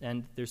Zilpah,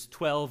 and there's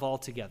 12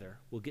 altogether.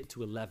 We'll get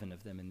to 11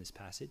 of them in this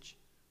passage.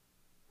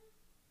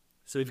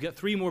 So we've got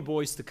 3 more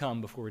boys to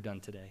come before we're done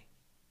today.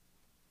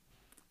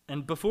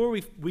 And before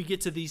we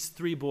get to these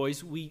 3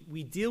 boys,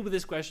 we deal with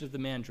this question of the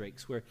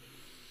mandrakes, where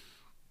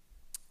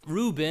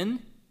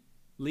Reuben,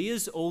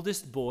 Leah's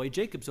oldest boy,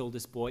 Jacob's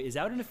oldest boy, is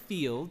out in a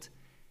field,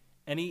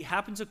 and he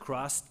happens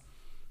across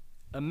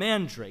a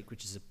mandrake,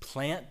 which is a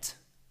plant.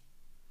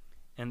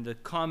 And the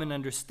common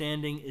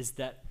understanding is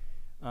that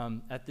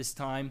at this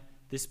time,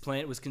 this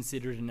plant was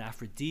considered an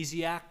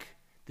aphrodisiac.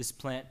 This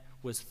plant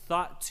was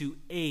thought to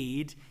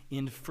aid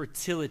in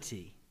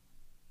fertility.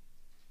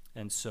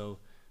 And so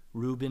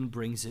Reuben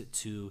brings it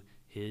to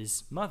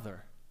his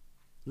mother,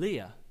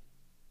 Leah.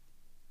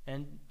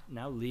 And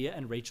now Leah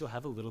and Rachel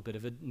have a little bit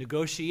of a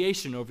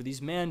negotiation over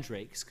these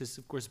mandrakes, because,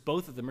 of course,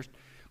 both of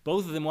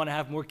them want to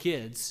have more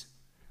kids.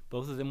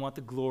 Both of them want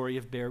the glory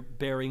of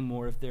bearing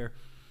more of their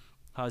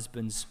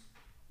husbands'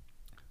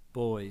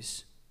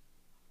 boys.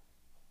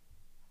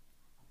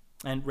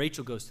 And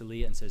Rachel goes to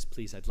Leah and says,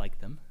 please, I'd like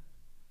them.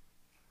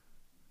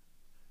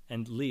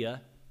 And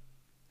Leah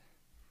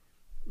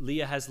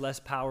has less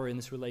power in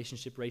this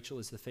relationship. Rachel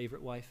is the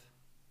favorite wife.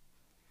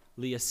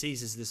 Leah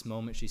seizes this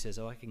moment. She says,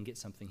 I can get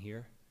something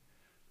here.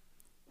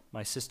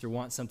 My sister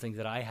wants something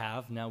that I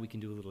have. Now we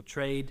can do a little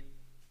trade.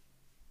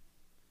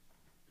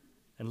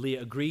 And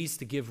Leah agrees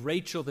to give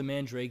Rachel the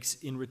mandrakes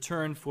in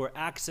return for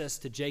access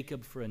to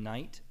Jacob for a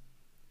night.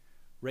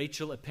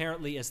 Rachel,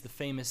 apparently as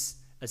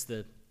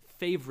the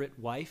favorite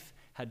wife,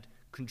 had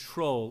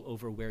control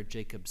over where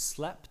Jacob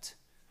slept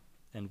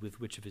and with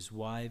which of his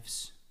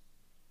wives.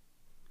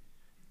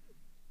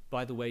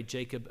 By the way,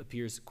 Jacob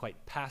appears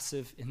quite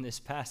passive in this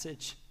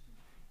passage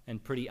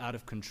and pretty out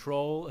of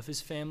control of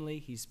his family.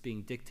 He's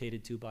being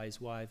dictated to by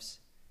his wives.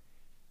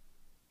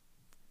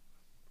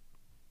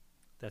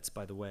 That's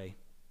by the way.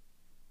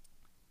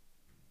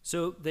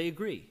 So they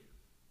agree.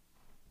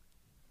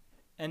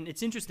 And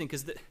it's interesting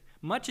because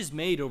much is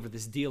made over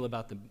this deal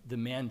about the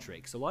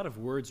mandrakes. A lot of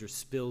words are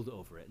spilled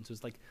over it. And so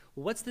it's like,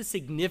 well, what's the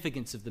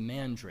significance of the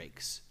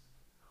mandrakes?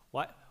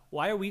 Why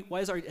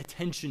is our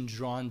attention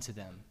drawn to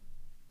them?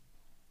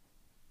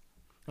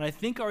 And I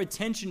think our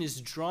attention is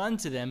drawn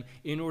to them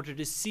in order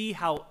to see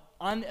how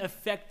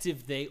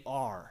ineffective they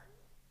are.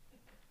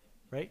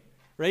 Right?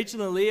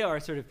 Rachel and Leah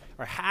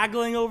are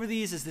haggling over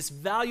these as this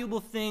valuable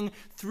thing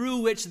through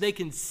which they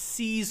can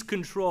seize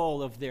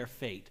control of their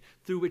fate,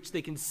 through which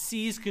they can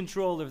seize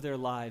control of their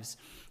lives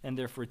and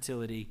their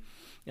fertility.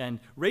 And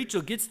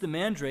Rachel gets the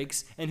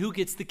mandrakes, and who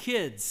gets the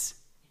kids?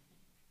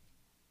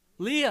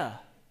 Leah,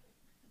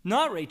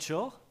 not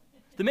Rachel.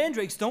 The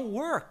mandrakes don't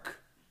work.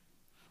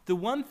 The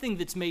one thing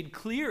that's made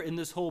clear in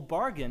this whole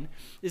bargain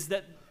is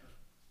that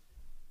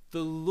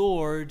the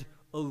Lord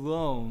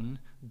alone,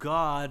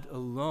 God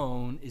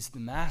alone, is the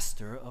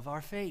master of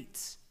our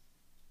fates.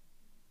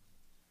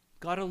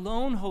 God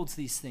alone holds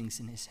these things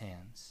in his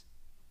hands.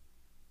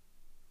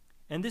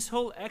 And this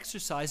whole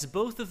exercise,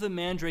 both of the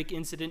mandrake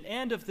incident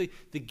and of the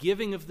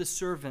giving of the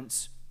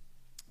servants,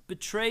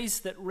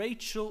 betrays that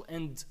Rachel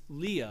and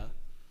Leah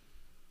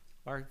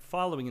are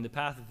following in the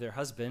path of their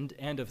husband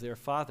and of their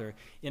father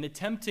in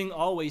attempting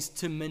always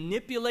to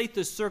manipulate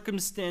the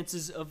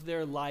circumstances of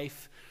their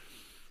life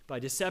by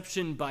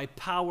deception, by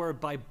power,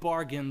 by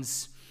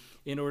bargains,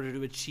 in order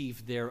to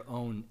achieve their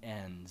own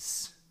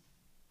ends.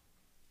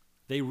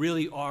 They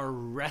really are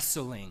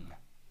wrestling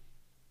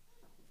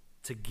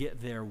to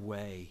get their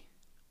way.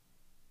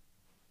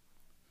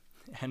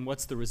 And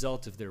what's the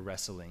result of their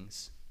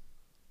wrestlings?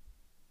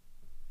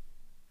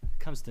 It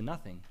comes to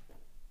nothing.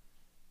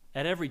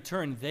 At every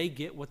turn, they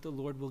get what the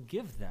Lord will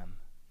give them.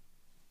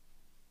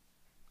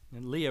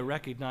 And Leah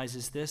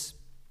recognizes this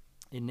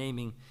in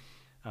naming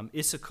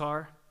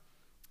Issachar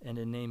and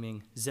in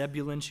naming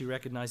Zebulun. She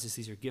recognizes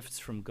these are gifts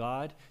from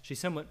God. She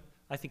somewhat,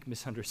 I think,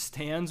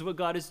 misunderstands what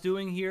God is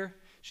doing here.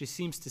 She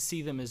seems to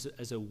see them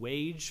as a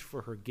wage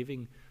for her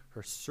giving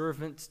her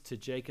servant to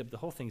Jacob. The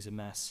whole thing's a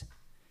mess.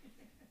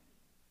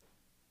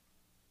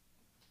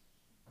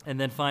 And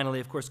then finally,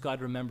 of course, God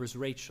remembers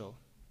Rachel.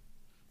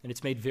 And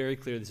it's made very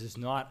clear this is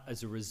not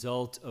as a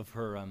result of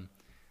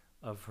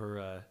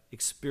her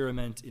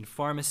experiment in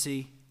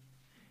pharmacy.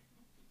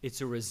 It's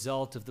a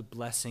result of the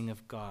blessing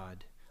of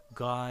God.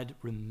 God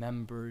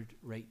remembered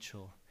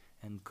Rachel,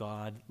 and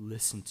God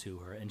listened to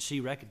her. And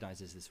she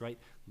recognizes this, right?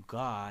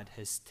 God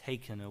has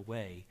taken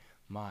away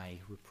my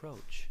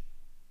reproach.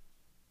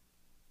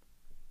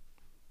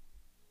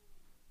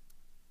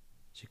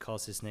 She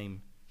calls his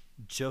name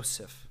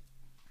Joseph.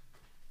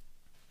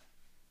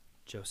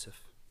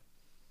 Joseph.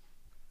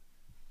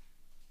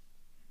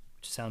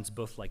 Which sounds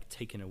both like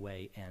taken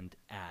away and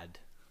add.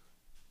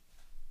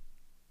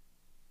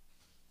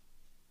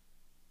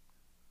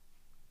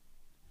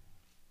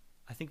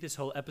 I think this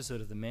whole episode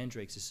of the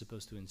mandrakes is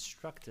supposed to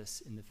instruct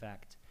us in the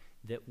fact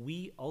that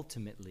we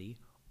ultimately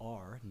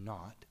are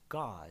not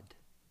God.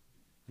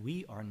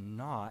 We are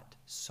not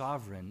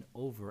sovereign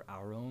over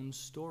our own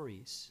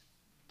stories.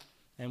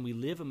 And we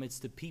live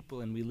amidst the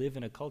people, and we live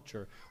in a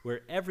culture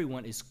where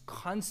everyone is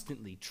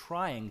constantly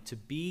trying to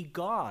be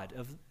God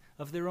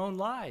of their own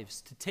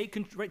lives, to take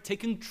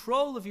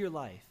control of your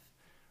life.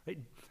 Right?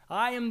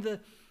 I am the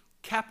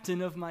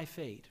captain of my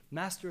fate,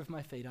 master of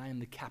my fate. I am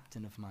the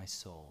captain of my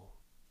soul.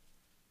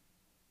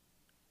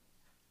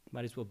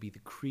 Might as well be the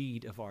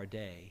creed of our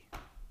day.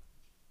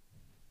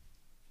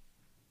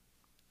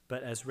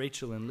 But as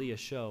Rachel and Leah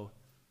show,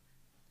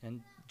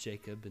 and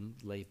Jacob and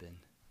Laban,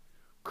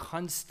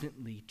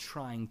 constantly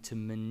trying to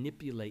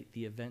manipulate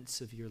the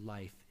events of your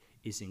life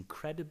is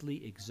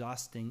incredibly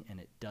exhausting, and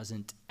it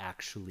doesn't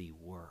actually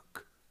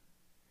work.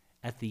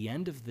 At the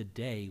end of the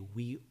day,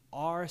 we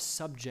are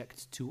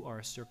subject to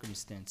our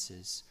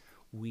circumstances.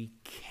 We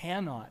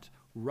cannot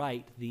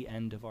write the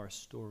end of our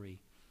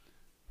story.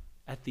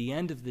 At the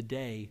end of the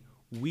day,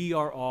 we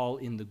are all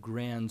in the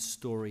grand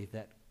story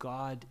that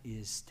God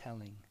is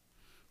telling.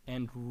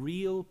 And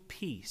real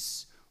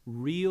peace,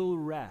 real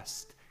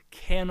rest,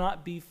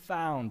 cannot be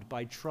found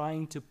by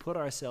trying to put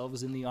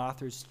ourselves in the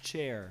author's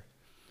chair.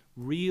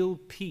 Real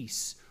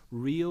peace,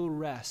 real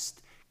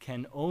rest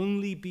can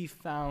only be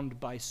found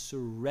by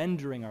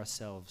surrendering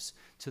ourselves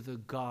to the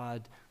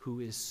God who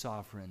is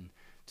sovereign,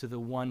 to the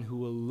one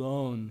who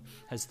alone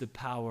has the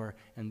power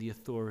and the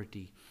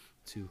authority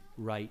to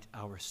write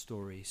our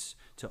stories,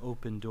 to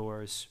open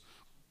doors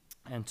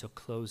and to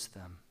close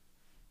them.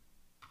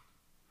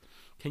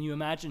 Can you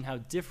imagine how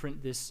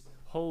different this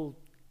whole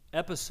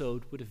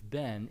episode would have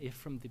been if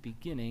from the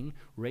beginning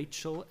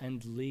Rachel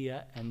and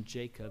Leah and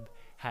Jacob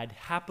had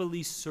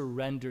happily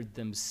surrendered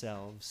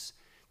themselves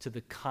to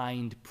the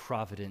kind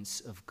providence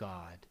of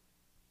God.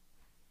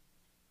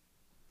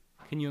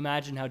 Can you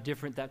imagine how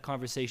different that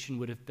conversation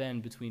would have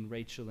been between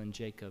Rachel and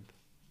Jacob?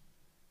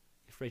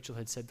 If Rachel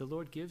had said, "The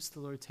Lord gives, the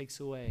Lord takes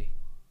away.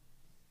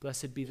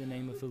 Blessed be the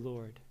name of the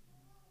Lord."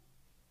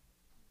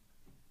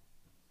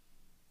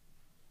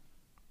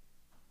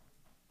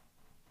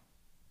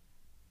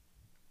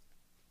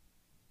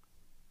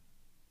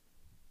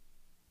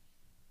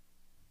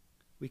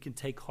 We can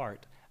take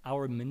heart.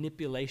 Our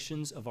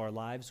manipulations of our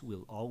lives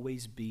will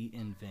always be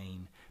in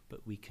vain,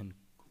 but we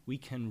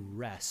can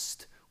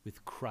rest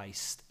with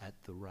Christ at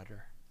the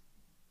rudder.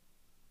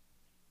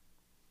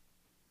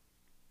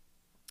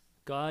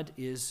 God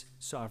is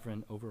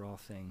sovereign over all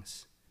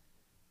things,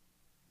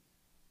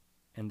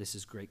 and this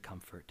is great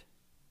comfort.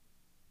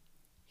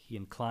 He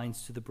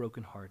inclines to the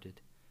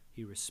brokenhearted.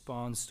 He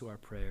responds to our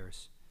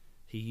prayers.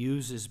 He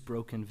uses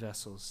broken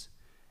vessels,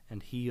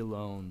 and he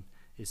alone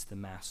is the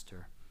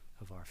master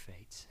of our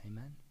fates.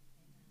 Amen?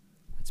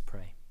 Let's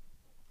pray.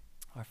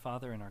 Our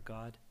Father and our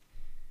God,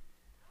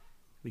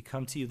 we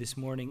come to you this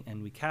morning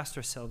and we cast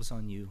ourselves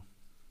on you,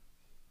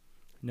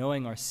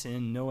 knowing our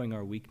sin, knowing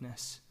our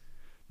weakness,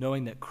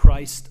 knowing that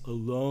Christ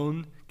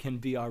alone can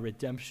be our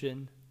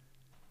redemption,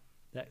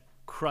 that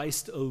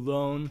Christ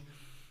alone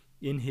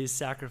in his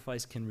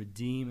sacrifice can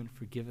redeem and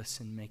forgive us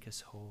and make us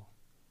whole.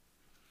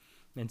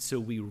 And so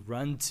we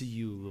run to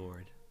you,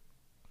 Lord.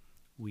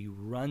 We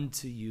run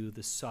to you,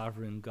 the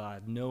sovereign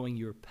God, knowing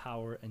your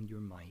power and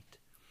your might.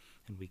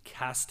 And we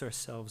cast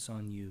ourselves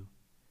on you.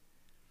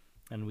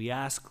 And we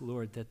ask,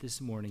 Lord, that this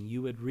morning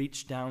you would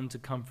reach down to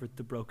comfort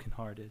the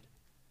brokenhearted.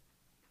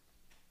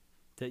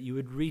 That you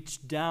would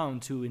reach down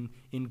to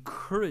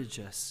encourage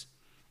us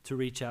to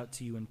reach out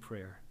to you in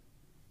prayer.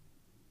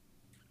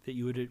 That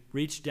you would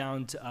reach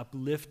down to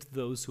uplift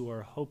those who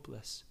are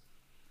hopeless,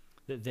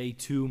 that they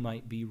too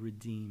might be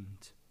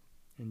redeemed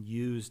and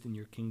used in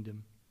your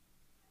kingdom.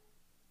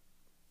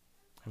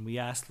 And we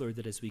ask, Lord,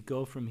 that as we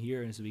go from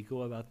here and as we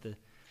go about the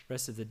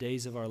rest of the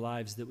days of our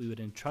lives, that we would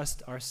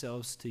entrust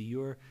ourselves to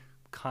your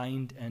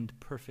kind and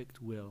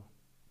perfect will,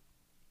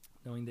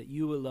 knowing that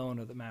you alone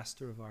are the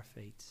master of our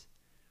fates,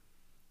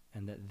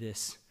 and that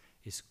this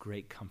is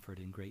great comfort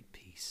and great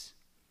peace.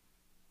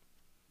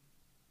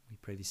 We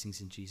pray these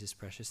things in Jesus'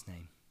 precious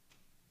name.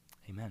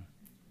 Amen.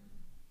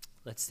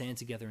 Let's stand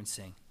together and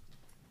sing.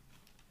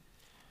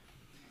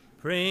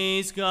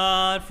 Praise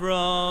God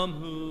from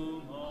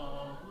whom